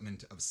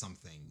development of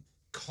something.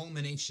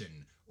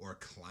 Culmination or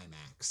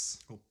climax.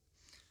 Cool.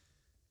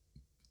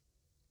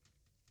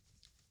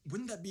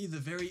 Wouldn't that be the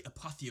very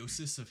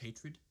apotheosis of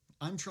hatred?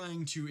 I'm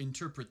trying to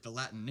interpret the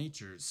Latin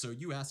nature, so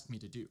you asked me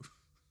to do.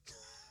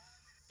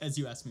 As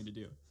you asked me to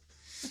do.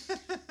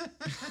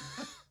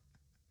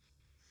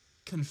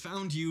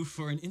 Confound you,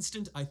 for an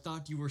instant I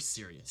thought you were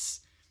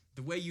serious.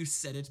 The way you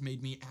said it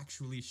made me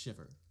actually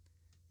shiver.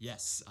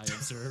 Yes, I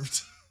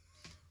observed.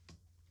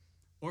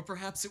 Or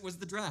perhaps it was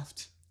the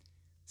draft.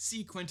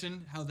 See,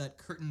 Quentin, how that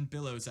curtain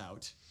billows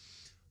out.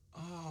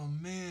 Oh,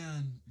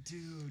 man,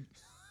 dude.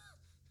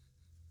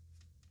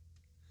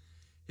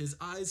 His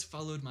eyes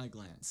followed my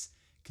glance.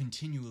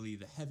 Continually,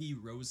 the heavy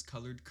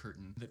rose-colored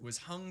curtain that was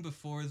hung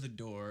before the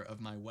door of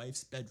my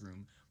wife's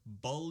bedroom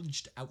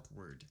bulged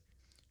outward,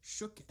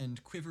 shook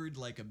and quivered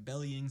like a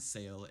bellying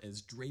sail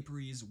as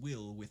draperies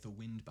will with a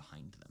wind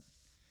behind them.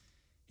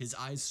 His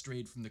eyes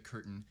strayed from the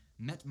curtain,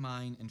 met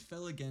mine, and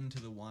fell again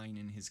to the wine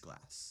in his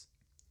glass.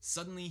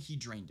 Suddenly he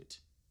drained it,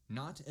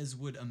 not as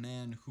would a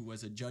man who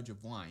was a judge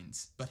of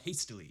wines, but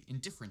hastily,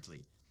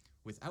 indifferently,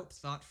 without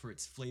thought for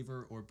its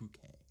flavor or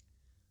bouquet.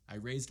 I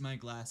raised my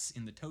glass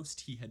in the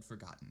toast he had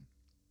forgotten.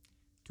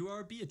 To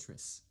our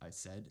Beatrice, I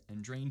said,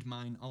 and drained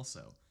mine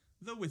also,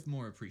 though with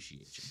more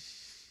appreciation.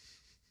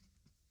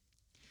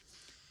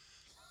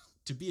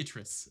 To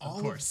Beatrice,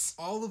 of course.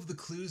 All of the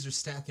clues are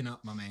stacking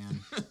up, my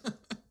man.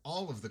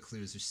 All of the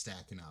clues are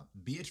stacking up.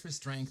 Beatrice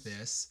drank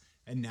this,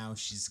 and now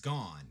she's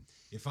gone.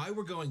 If I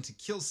were going to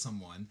kill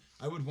someone,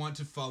 I would want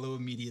to follow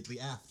immediately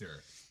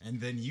after. And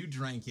then you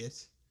drank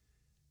it,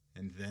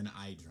 and then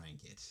I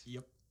drank it.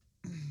 Yep.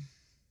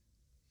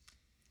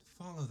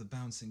 Follow the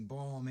bouncing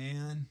ball,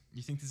 man.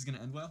 You think this is going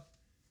to end well?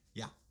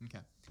 Yeah. Okay.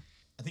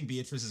 I think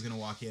Beatrice is going to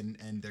walk in,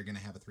 and they're going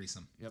to have a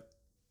threesome. Yep.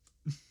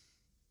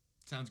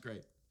 Sounds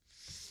great.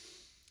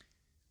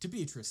 To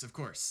Beatrice, of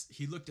course.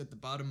 He looked at the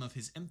bottom of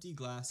his empty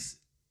glass,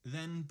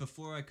 then,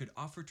 before I could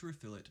offer to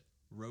refill it,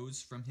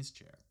 rose from his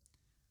chair.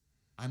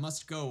 I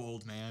must go,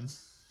 old man.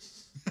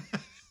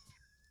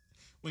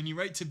 When you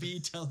write to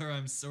Bea, tell her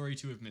I'm sorry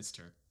to have missed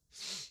her.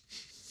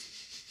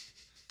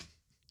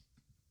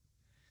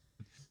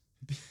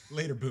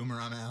 Later, Boomer,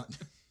 I'm out.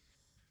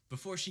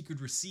 Before she could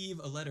receive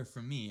a letter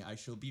from me, I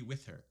shall be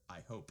with her, I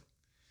hope.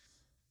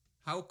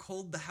 How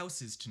cold the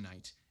house is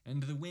tonight,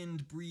 and the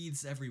wind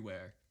breathes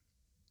everywhere.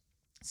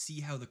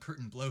 See how the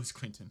curtain blows,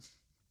 Quentin.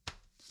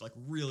 Like,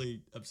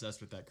 really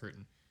obsessed with that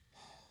curtain.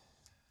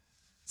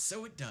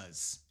 So it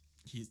does.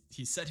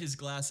 He set his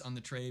glass on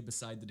the tray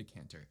beside the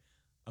decanter.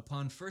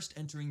 Upon first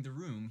entering the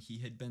room, he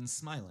had been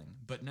smiling,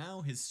 but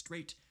now his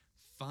straight,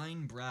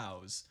 fine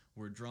brows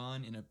were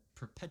drawn in a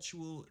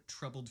perpetual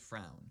troubled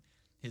frown.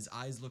 His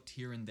eyes looked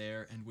here and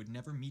there and would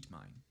never meet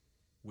mine,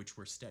 which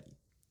were steady.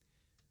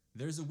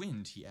 There's a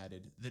wind, he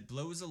added, that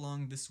blows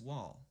along this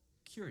wall.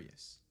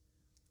 Curious.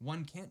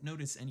 One can't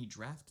notice any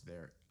draft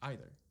there,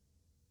 either.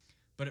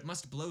 But it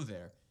must blow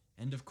there,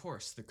 and of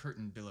course the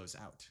curtain billows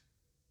out.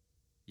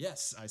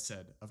 Yes, I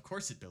said, of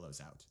course it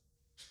billows out.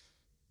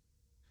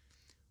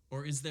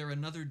 Or is there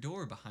another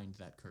door behind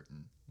that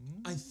curtain?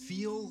 I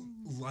feel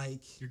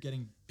like You're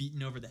getting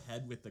beaten over the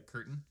head with the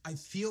curtain?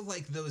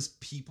 those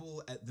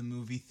people at the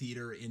movie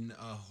theater in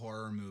a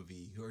horror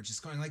movie who are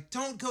just going like,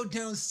 "Don't go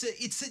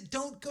downstairs.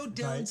 Don't go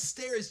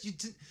downstairs."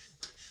 The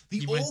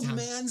He went old down-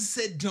 man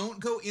said,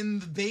 "Don't go in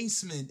the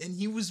basement," and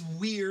he was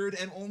weird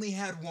and only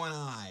had one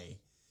eye.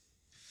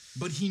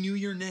 But he knew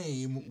your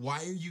name.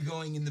 Why are you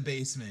going in the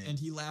basement? And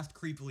he laughed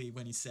creepily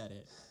when he said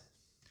it.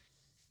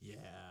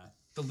 Yeah.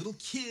 The little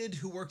kid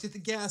who worked at the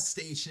gas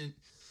station.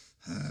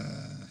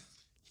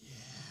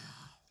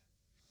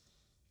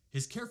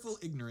 His careful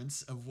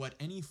ignorance of what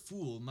any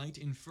fool might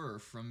infer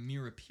from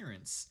mere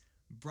appearance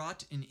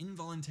brought an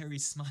involuntary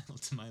smile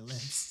to my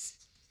lips.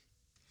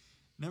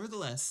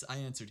 Nevertheless, I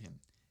answered him,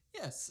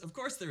 "Yes, of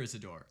course there is a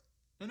door.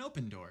 An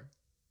open door."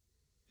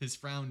 His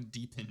frown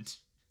deepened.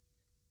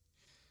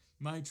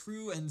 My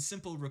true and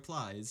simple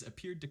replies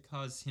appeared to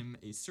cause him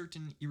a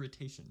certain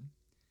irritation.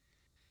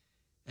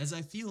 As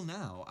I feel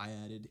now, I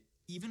added,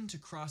 even to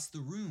cross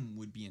the room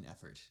would be an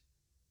effort.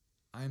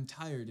 I am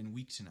tired and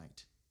weak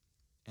tonight.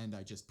 And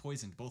I just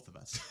poisoned both of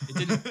us.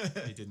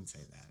 It didn't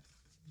say that.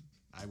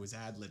 I was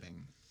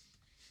ad-libbing.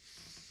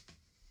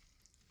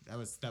 That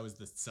was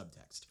the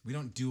subtext. We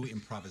don't do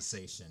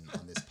improvisation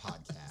on this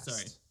podcast.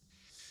 Sorry.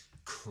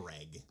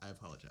 Craig. I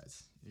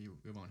apologize.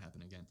 It won't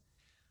happen again.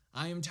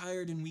 I am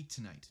tired and weak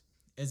tonight.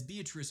 As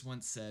Beatrice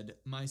once said,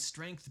 my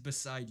strength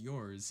beside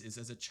yours is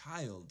as a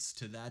child's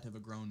to that of a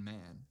grown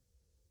man.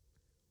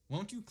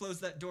 Won't you close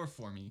that door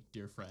for me,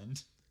 dear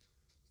friend?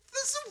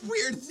 That's a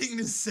weird thing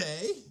to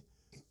say.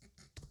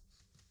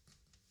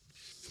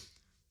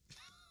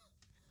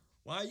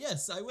 Why,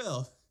 yes, I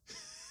will.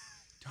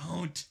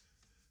 Don't.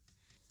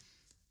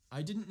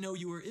 I didn't know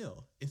you were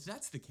ill. If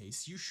that's the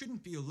case, you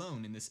shouldn't be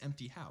alone in this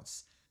empty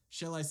house.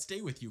 Shall I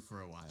stay with you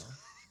for a while?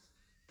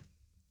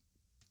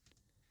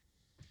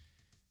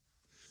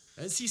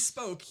 As he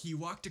spoke, he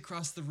walked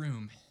across the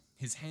room.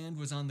 His hand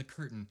was on the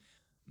curtain,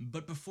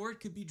 but before it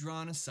could be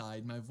drawn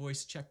aside, my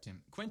voice checked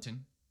him.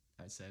 "Quentin,"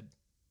 I said,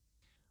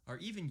 "are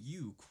even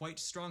you quite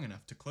strong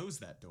enough to close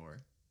that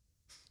door?"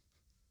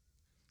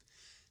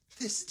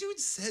 This dude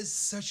says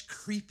such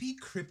creepy,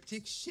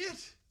 cryptic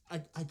shit. I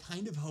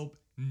kind of hope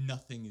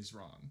nothing is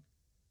wrong.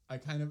 I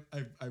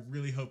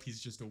really hope he's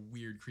just a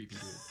weird, creepy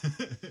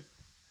dude.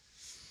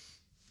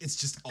 It's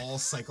just all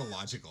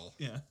psychological.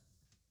 Yeah.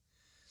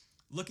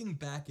 Looking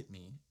back at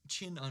me,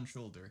 chin on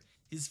shoulder,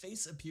 his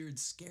face appeared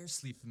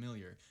scarcely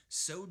familiar,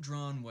 so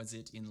drawn was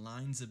it in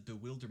lines of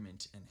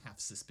bewilderment and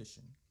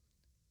half-suspicion.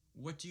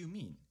 "What do you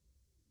mean?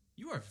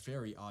 You are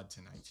very odd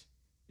tonight.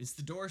 Is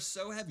the door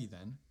so heavy,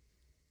 then?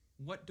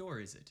 What door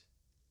is it?"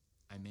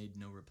 I made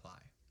no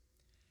reply.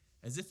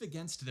 As if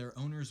against their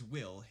owner's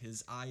will,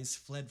 his eyes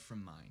fled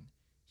from mine.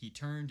 He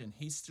turned and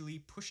hastily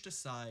pushed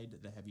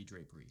aside the heavy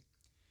drapery.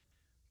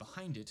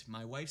 Behind it,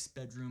 my wife's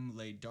bedroom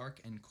lay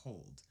dark and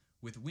cold,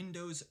 with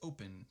windows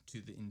open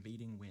to the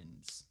invading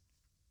winds.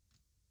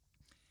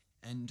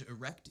 And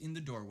erect in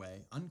the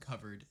doorway,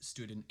 uncovered,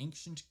 stood an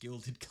ancient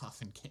gilded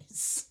coffin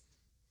case.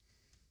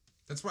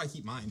 That's where I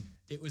keep mine.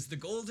 It was the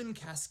golden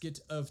casket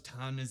of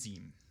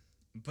Ta-Nazim,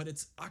 but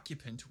its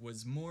occupant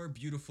was more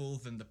beautiful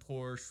than the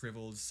poor,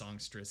 shriveled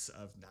songstress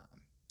of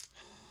Nam.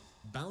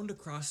 Bound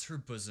across her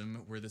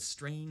bosom were the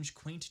strange,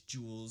 quaint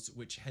jewels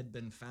which had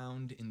been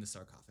found in the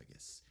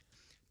sarcophagus.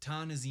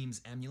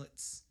 Ta-Nazim's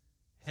amulets,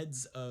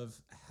 heads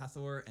of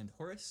Hathor and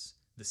Horus,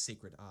 the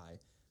sacred eye,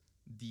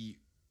 the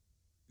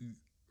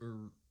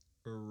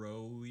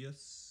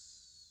Eroius.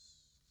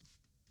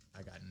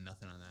 I got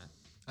nothing on that.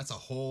 That's a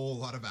whole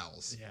lot of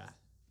vowels. Yeah.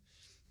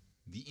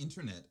 The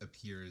internet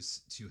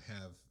appears to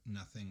have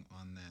nothing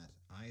on that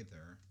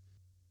either.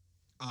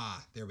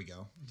 Ah, there we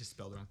go. Just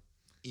spelled wrong.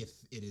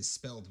 If it is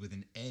spelled with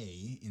an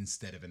A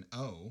instead of an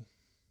O,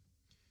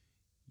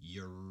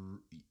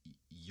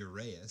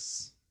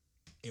 Uraeus,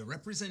 a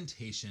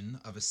representation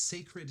of a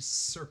sacred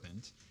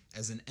serpent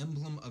as an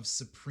emblem of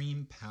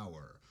supreme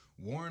power,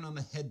 worn on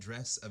the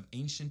headdress of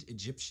ancient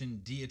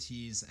Egyptian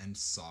deities and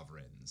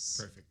sovereigns.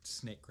 Perfect.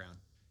 Snake crown.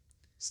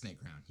 Snake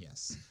crown,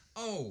 yes.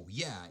 Oh,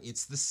 yeah,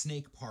 it's the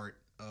snake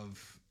part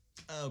of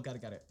Oh, got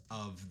it.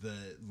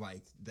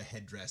 the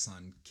headdress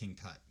on King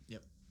Tut.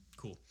 Yep.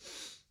 Cool.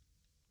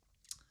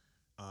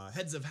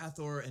 Heads of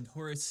Hathor and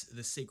Horus,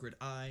 the sacred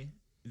eye,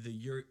 the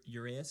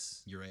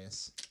Uraeus,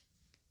 Uraeus.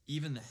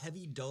 even the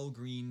heavy dull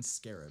green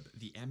scarab,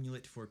 the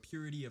amulet for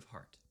purity of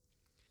heart.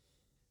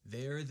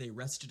 There they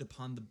rested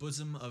upon the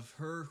bosom of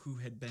her who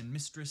had been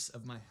mistress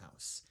of my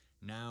house,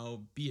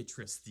 now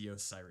Beatrice the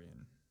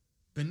Osirian.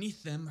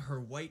 Beneath them,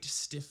 her white,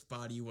 stiff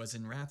body was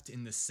enwrapped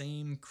in the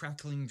same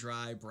crackling,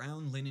 dry,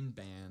 brown linen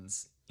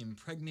bands,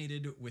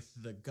 impregnated with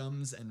the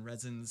gums and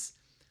resins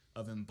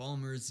of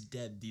embalmers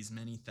dead these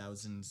many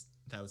thousand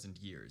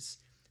years,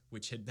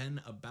 which had been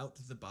about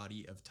the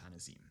body of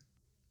Tanazim.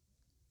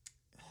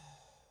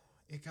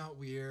 It got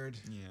weird.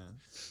 Yeah.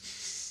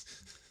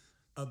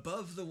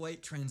 Above the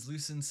white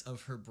translucence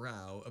of her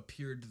brow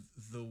appeared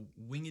the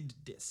winged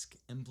disc,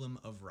 emblem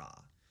of Ra.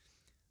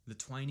 The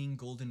twining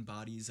golden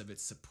bodies of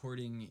its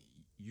supporting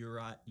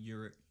uraei,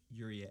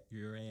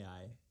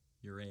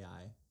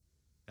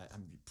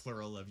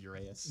 plural of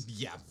Uraeus.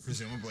 Yeah,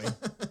 presumably.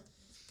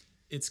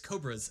 Its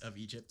cobras of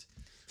Egypt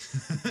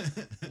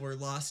were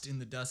lost in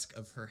the dusk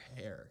of her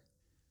hair,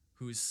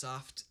 whose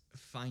soft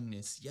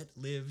fineness yet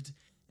lived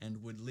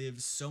and would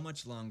live so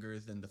much longer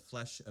than the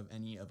flesh of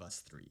any of us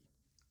three.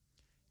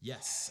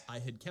 Yes, I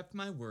had kept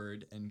my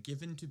word and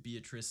given to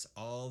Beatrice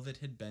all that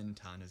had been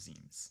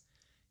Tanazim's,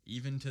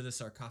 even to the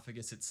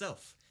sarcophagus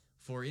itself,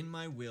 for in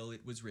my will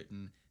it was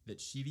written that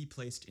she be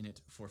placed in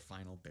it for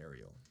final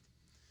burial.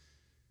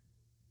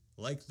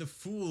 Like the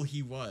fool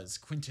he was,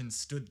 Quentin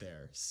stood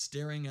there,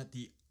 staring at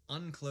the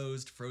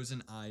unclosed,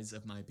 frozen eyes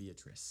of my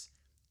Beatrice,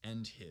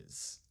 and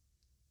his.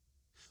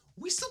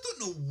 We still don't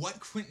know what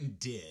Quentin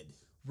did.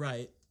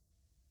 Right.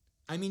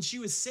 I mean, she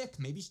was sick.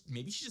 Maybe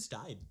she just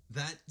died.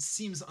 That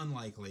seems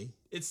unlikely.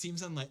 It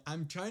seems unlikely.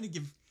 I'm trying to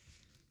give.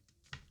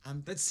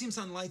 That seems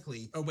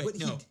unlikely. Oh wait,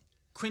 no.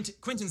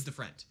 Quentin's the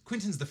friend.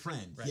 Quentin's the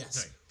friend. Right, Yes.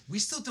 sorry. We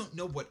still don't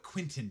know what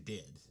Quentin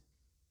did.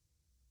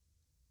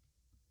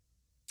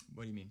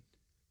 What do you mean?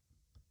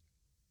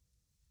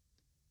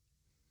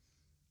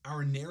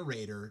 Our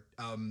narrator,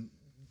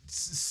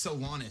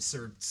 Solanus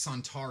or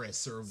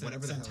Santaris or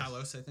whatever the hell.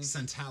 Santalos, I think.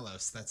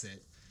 Santalos, that's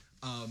it.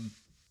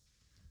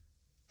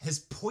 Has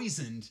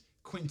poisoned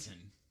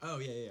Quentin. Oh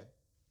yeah.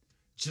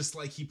 Just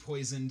like he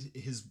poisoned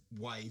his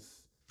wife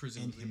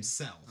Presumably. and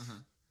himself. Uh-huh.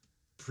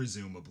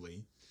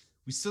 Presumably.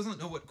 We still don't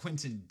know what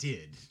Quentin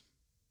did.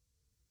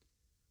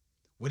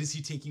 What is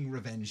he taking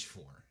revenge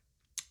for?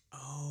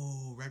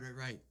 Oh,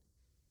 right.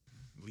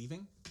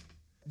 Leaving?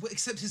 Well,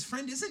 except his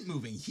friend isn't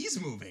moving. He's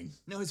moving.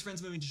 No, his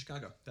friend's moving to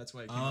Chicago. That's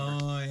why. He came over.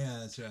 Oh, yeah,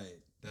 that's right.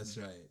 That's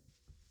right.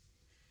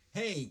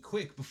 Hey,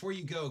 quick, before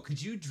you go,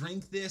 could you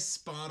drink this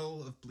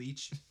bottle of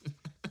bleach?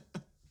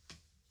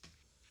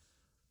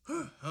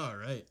 All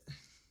right.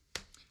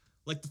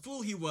 Like the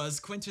fool he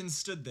was, Quentin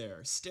stood there,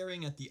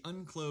 staring at the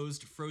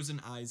unclosed, frozen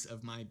eyes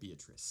of my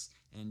Beatrice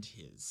and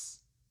his.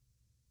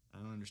 I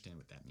don't understand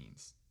what that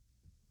means.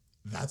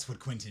 That's what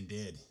Quentin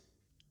did.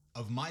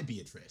 Of my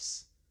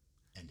Beatrice.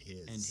 And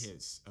his. And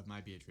his. Of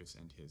my Beatrice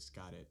and his.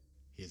 Got it.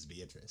 His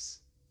Beatrice.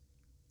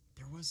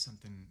 There was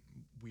something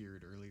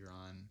weird earlier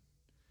on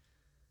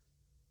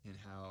in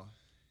how...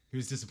 He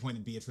was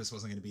disappointed Beatrice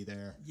wasn't going to be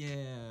there.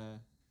 Yeah.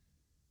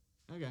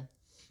 Okay.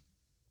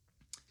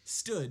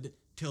 Stood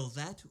till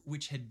that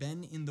which had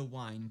been in the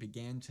wine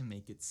began to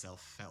make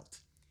itself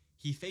felt.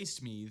 He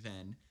faced me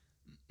then,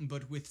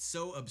 but with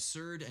so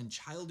absurd and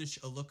childish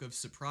a look of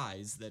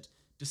surprise that,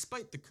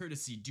 despite the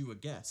courtesy due a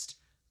guest,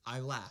 I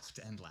laughed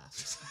and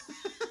laughed.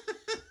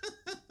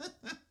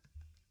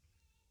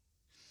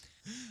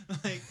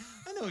 Like,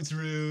 I know it's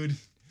rude,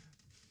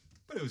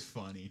 but it was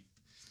funny.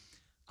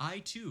 I,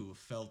 too,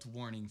 felt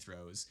warning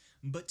throes,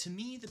 but to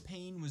me the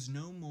pain was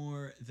no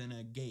more than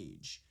a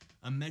gauge,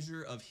 a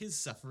measure of his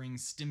suffering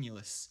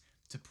stimulus,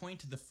 to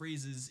point the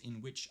phrases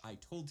in which I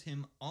told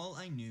him all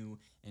I knew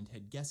and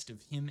had guessed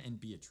of him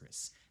and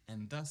Beatrice,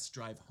 and thus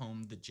drive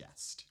home the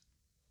jest.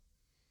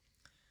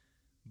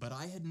 But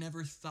I had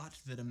never thought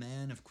that a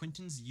man of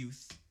Quentin's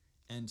youth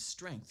and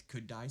strength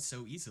could die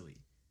so easily.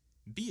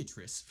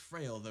 Beatrice,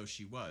 frail though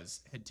she was,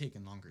 had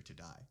taken longer to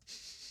die.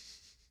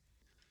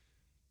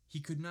 He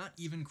could not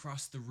even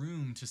cross the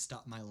room to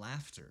stop my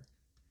laughter,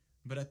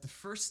 but at the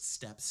first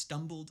step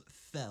stumbled,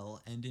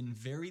 fell, and in a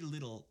very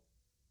little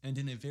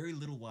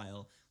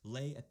while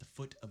lay at the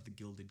foot of the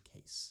gilded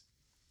case.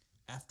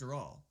 After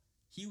all,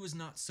 he was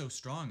not so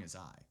strong as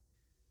I.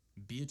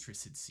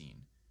 Beatrice had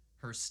seen.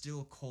 Her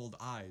still cold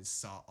eyes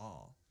saw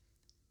all.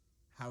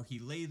 How he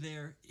lay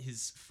there,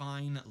 his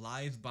fine,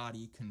 lithe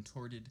body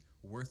contorted,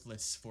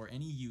 worthless for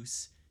any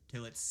use,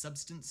 till its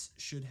substance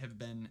should have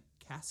been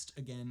cast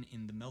again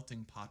in the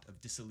melting pot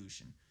of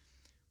dissolution,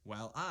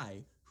 while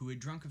I, who had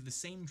drunk of the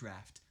same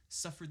draught,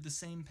 suffered the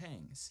same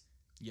pangs,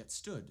 yet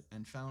stood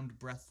and found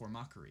breath for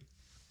mockery.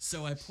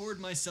 So I poured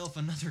myself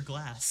another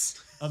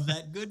glass of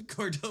that good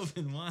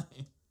Cordovan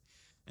wine,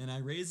 and I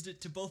raised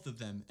it to both of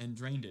them and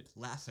drained it,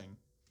 laughing.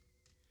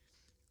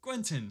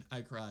 "Quentin,"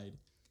 I cried,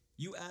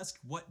 "you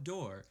asked what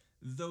door,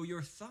 though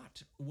your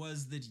thought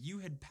was that you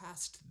had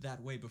passed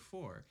that way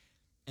before,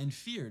 and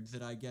feared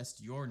that I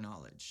guessed your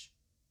knowledge.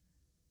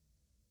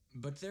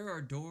 But there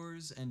are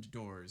doors and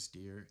doors,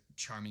 dear,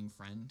 charming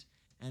friend,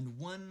 and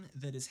one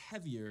that is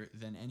heavier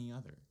than any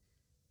other.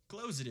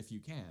 Close it if you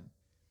can.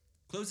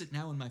 Close it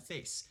now in my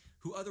face,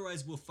 who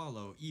otherwise will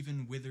follow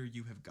even whither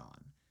you have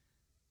gone.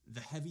 The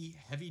heavy,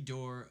 heavy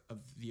door of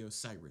the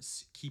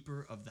Osiris,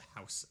 keeper of the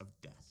house of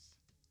death.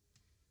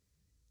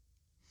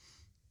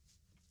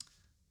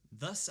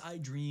 Thus I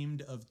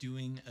dreamed of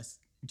doing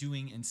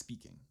and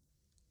speaking.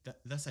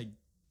 Thus I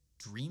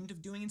dreamed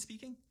of doing and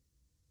speaking?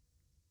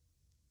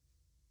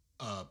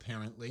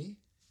 Apparently.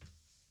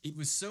 It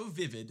was so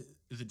vivid,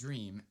 the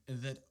dream,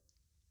 that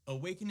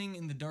awakening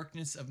in the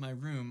darkness of my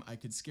room, I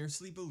could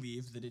scarcely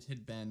believe that it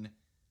had been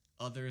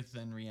other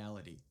than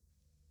reality.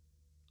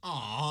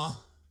 Aww.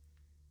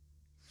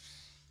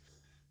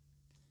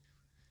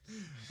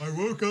 I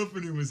woke up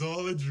and it was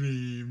all a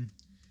dream.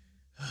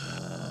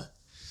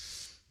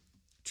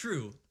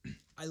 True,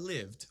 I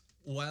lived,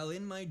 while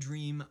in my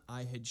dream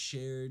I had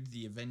shared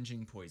the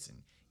avenging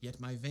poison, yet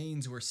my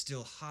veins were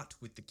still hot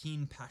with the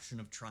keen passion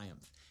of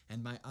triumph,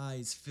 and my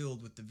eyes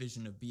filled with the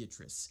vision of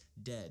Beatrice,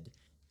 dead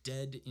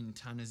in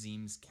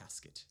Tanazim's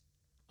casket.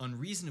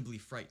 Unreasonably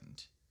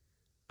frightened,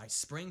 I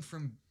sprang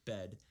from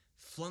bed,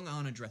 flung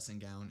on a dressing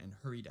gown, and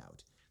hurried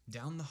out.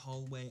 Down the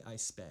hallway I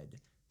sped,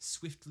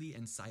 swiftly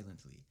and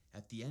silently.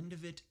 At the end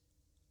of it,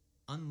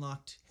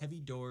 unlocked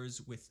heavy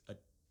doors with a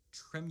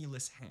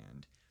tremulous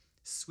hand,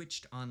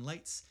 switched on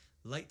lights,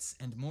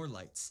 and more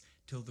lights,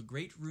 till the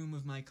great room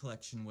of my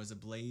collection was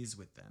ablaze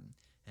with them,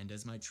 and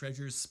as my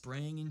treasures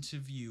sprang into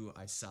view,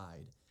 I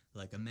sighed,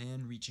 like a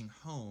man reaching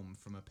home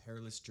from a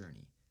perilous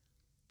journey.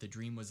 The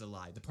dream was a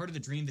lie. The part of the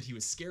dream that he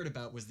was scared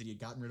about was that he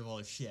had gotten rid of all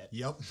his shit.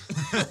 Yep.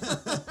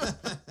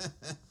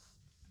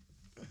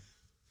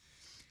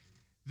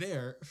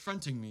 There,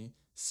 fronting me,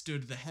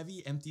 stood the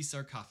heavy, empty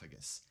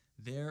sarcophagus.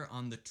 There,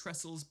 on the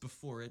trestles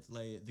before it,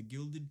 lay the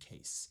gilded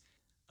case,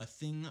 a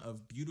thing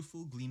of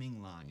beautiful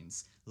gleaming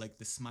lines, like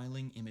the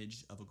smiling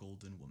image of a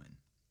golden woman.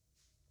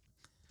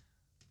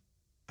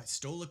 I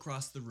stole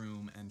across the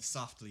room and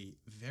softly,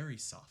 very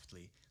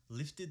softly,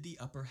 lifted the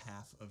upper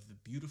half of the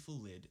beautiful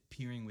lid,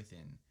 peering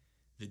within.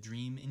 The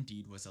dream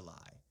indeed was a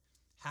lie.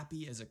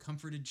 Happy as a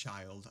comforted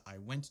child, I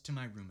went to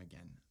my room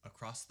again.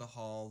 Across the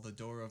hall, the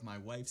door of my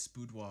wife's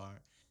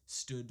boudoir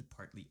stood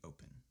partly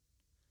open.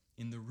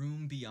 In the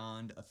room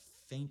beyond, a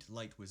faint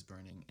light was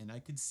burning, and I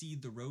could see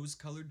the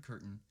rose-colored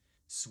curtain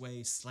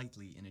sway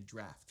slightly in a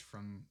draught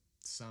from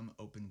some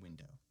open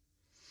window.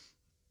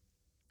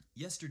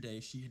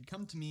 Yesterday, she had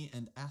come to me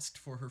and asked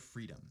for her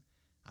freedom.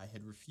 I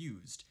had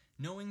refused,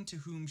 knowing to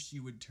whom she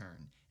would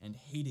turn, and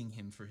hating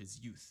him for his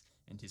youth,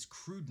 and his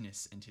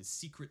crudeness, and his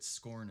secret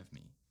scorn of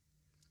me.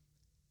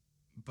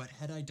 But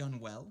had I done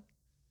well?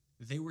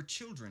 They were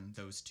children,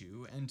 those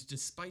two, and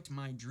despite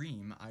my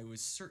dream, I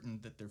was certain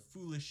that their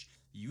foolish,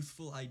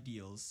 youthful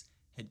ideals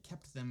had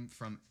kept them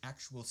from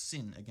actual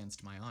sin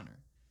against my honor.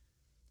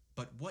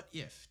 But what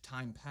if,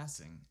 time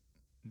passing,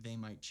 they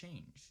might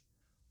change?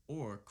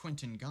 Or,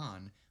 Quentin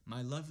gone,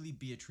 my lovely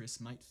Beatrice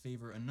might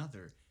favor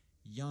another,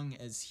 young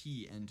as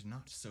he and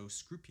not so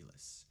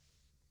scrupulous.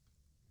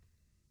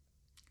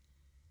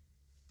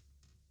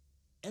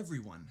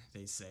 Everyone,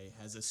 they say,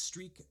 has a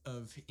streak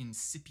of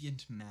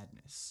incipient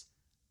madness.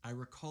 I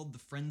recalled the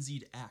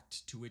frenzied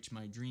act to which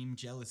my dream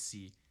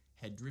jealousy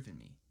had driven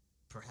me.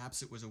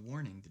 Perhaps it was a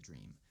warning, the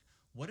dream.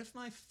 What if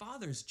my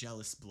father's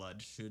jealous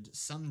blood should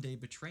someday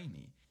betray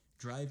me,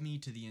 drive me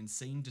to the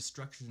insane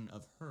destruction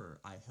of her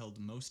I held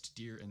most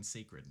dear and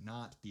sacred,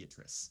 not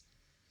Beatrice?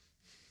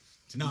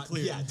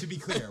 To be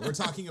clear, we're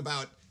talking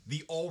about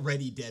the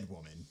already dead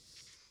woman.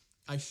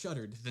 I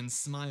shuddered, then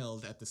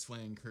smiled at the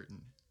swaying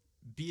curtain.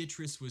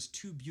 Beatrice was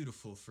too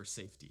beautiful for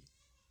safety.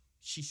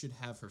 She should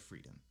have her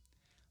freedom.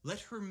 Let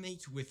her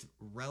mate with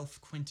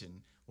Ralph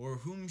Quentin, or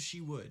whom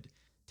she would.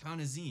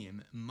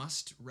 Tanazim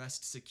must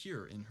rest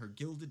secure in her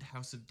gilded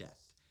house of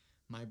death.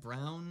 My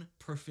brown,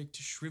 perfect,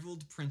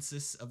 shriveled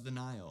princess of the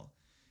Nile.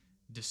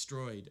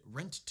 Destroyed,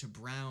 rent to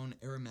brown,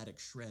 aromatic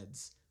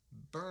shreds.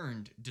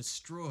 Burned,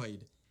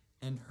 destroyed,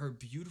 and her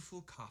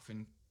beautiful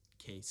coffin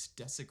case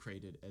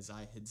desecrated as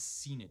I had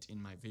seen it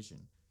in my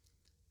vision.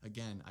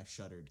 Again I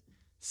shuddered,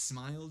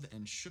 smiled,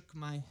 and shook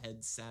my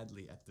head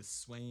sadly at the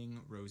swaying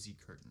rosy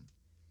curtain.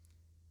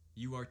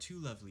 You are too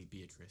lovely,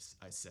 Beatrice,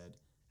 I said,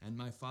 and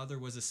my father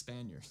was a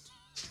Spaniard.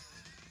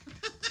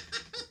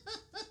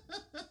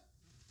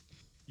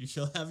 You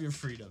shall have your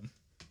freedom.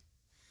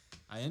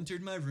 I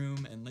entered my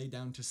room and lay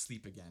down to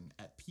sleep again,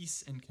 at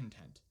peace and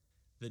content.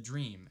 The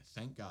dream,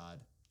 thank God,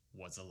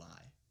 was a lie.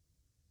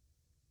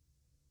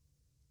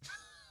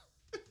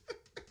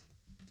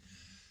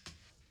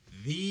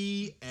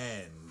 The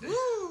end.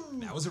 Woo!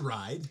 That was a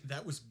ride.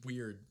 That was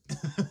weird.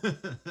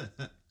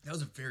 That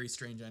was a very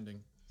strange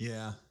ending.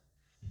 Yeah.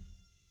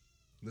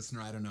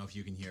 Listener, I don't know if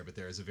you can hear, but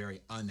there is a very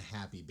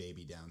unhappy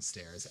baby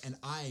downstairs. And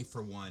I,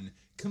 for one,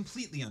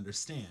 completely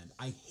understand.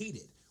 I hate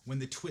it when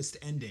the twist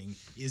ending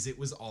is it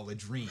was all a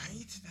dream.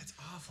 Right? That's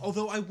awful.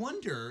 Although I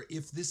wonder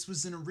if this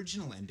was an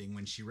original ending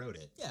when she wrote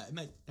it. Yeah, it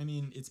might. I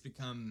mean, it's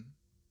become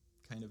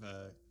kind of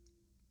a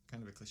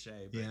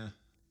cliche. But, Yeah.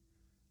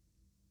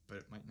 But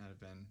it might not have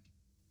been.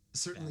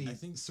 Certainly, I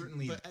think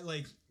certainly. But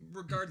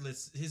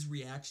regardless, his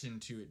reaction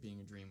to it being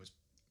a dream was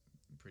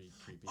pretty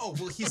creepy. Oh,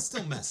 well, he's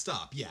still messed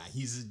up. Yeah,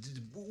 he's a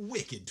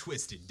wicked,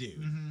 twisted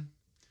dude.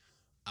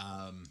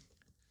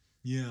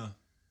 Yeah.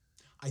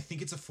 I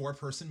think it's a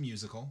 4-person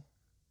musical.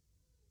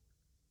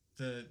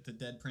 The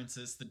dead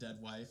princess, the dead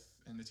wife,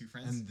 and the two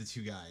friends. And the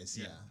 2 guys,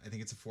 yeah. Yeah. I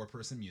think it's a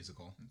 4-person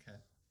musical. Okay.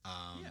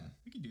 Yeah,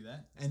 we could do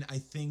that. And I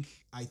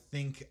think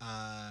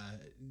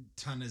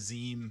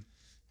Tanazim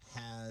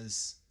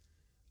has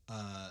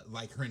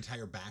like her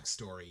entire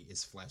backstory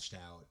is fleshed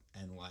out,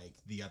 and like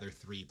the other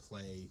 3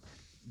 play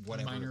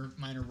whatever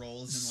Minor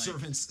roles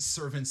in like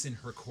servants in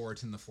her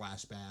court in the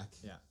flashback.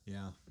 Yeah.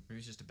 Yeah. Maybe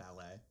it's just a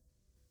ballet.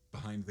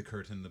 Behind the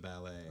curtain, the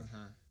ballet.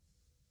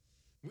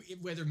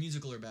 Whether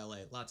musical or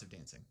ballet, lots of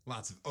dancing.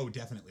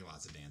 Definitely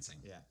lots of dancing.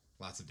 Yeah.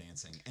 Lots of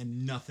dancing.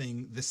 And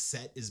nothing, the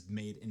set is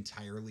made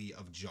entirely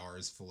of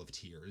jars full of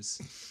tears.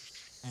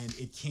 And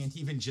it can't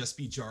even just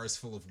be jars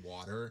full of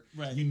water.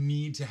 Right. You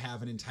need to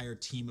have an entire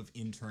team of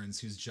interns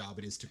whose job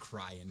it is to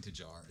cry into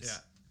jars. Yeah.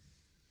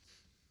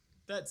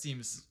 That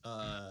seems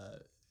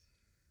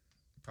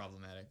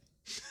problematic.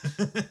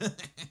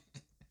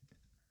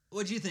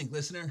 What do you think,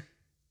 listener?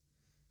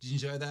 Did you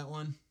enjoy that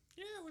one?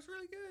 Yeah, it was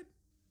really good.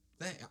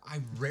 I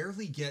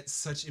rarely get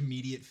such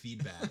immediate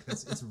feedback.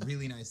 It's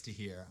really nice to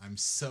hear. I'm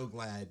so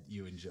glad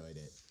you enjoyed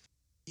it.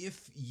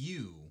 If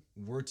you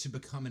were to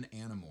become an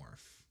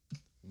animorph,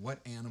 what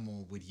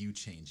animal would you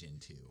change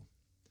into?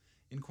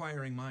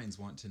 Inquiring minds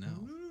want to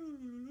know.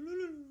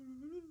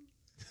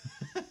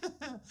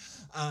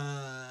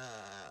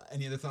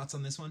 Any other thoughts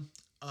on this one?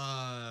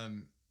 I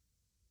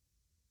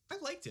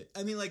liked it.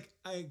 I mean, like,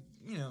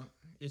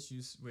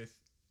 issues with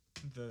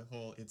the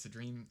whole "it's a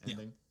dream"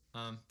 ending.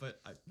 But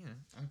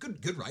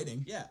Good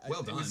writing. yeah,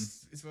 Well done.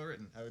 It's well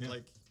written. I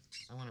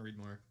want to read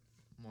more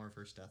of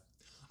her stuff.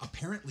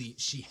 Apparently,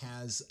 she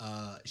has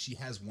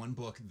one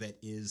book that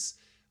is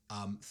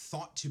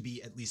thought to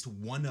be at least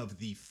one of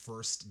the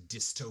first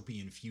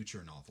dystopian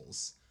future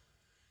novels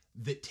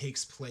that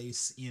takes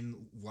place in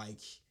like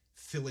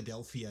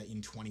Philadelphia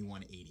in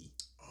 2180.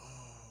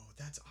 Oh,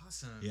 that's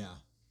awesome. Yeah.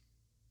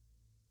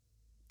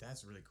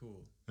 That's really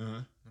cool. Uh-huh.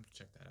 I'll have to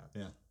check that out.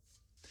 Yeah.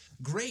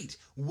 Great.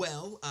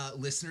 Well,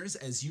 listeners,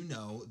 as you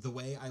know, the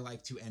way I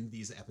like to end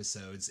these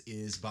episodes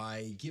is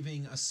by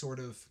giving a sort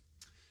of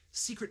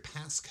secret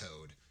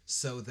passcode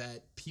so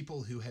that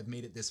people who have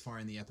made it this far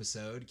in the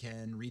episode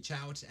can reach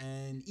out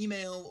and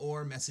email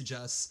or message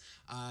us.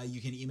 You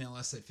can email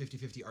us at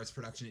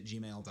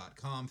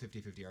 5050artsproduction@gmail.com.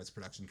 5050 Arts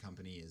Production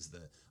Company is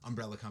the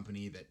umbrella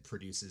company that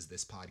produces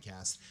this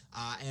podcast.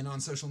 And on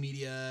social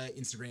media,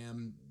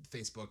 Instagram,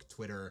 Facebook,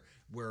 Twitter,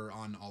 we're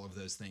on all of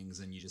those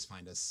things, and you just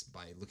find us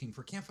by looking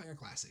for Campfire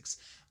Classics.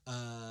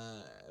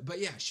 But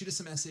yeah, shoot us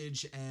a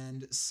message,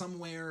 and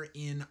somewhere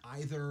in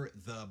either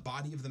the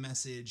body of the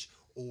message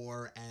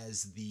or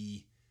as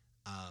the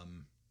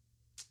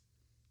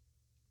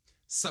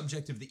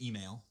subject of the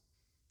email,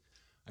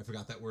 I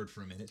forgot that word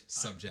for a minute,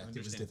 subject,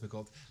 it was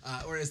difficult,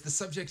 or as the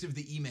subject of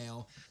the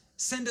email,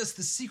 send us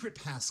the secret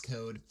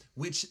passcode,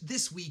 which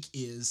this week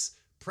is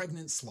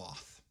Pregnant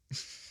Sloth.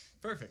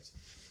 Perfect.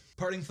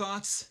 Parting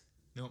thoughts?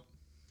 Nope.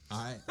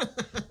 All right.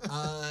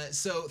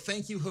 So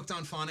thank you, Hooked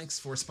on Phonics,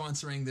 for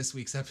sponsoring this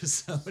week's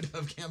episode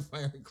of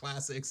Campfire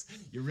Classics.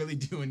 You're really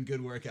doing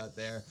good work out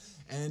there.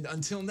 And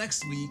until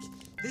next week,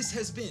 this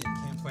has been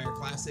Campfire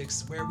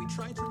Classics, where we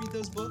try to read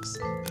those books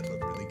that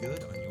look really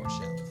good on your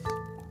shelf.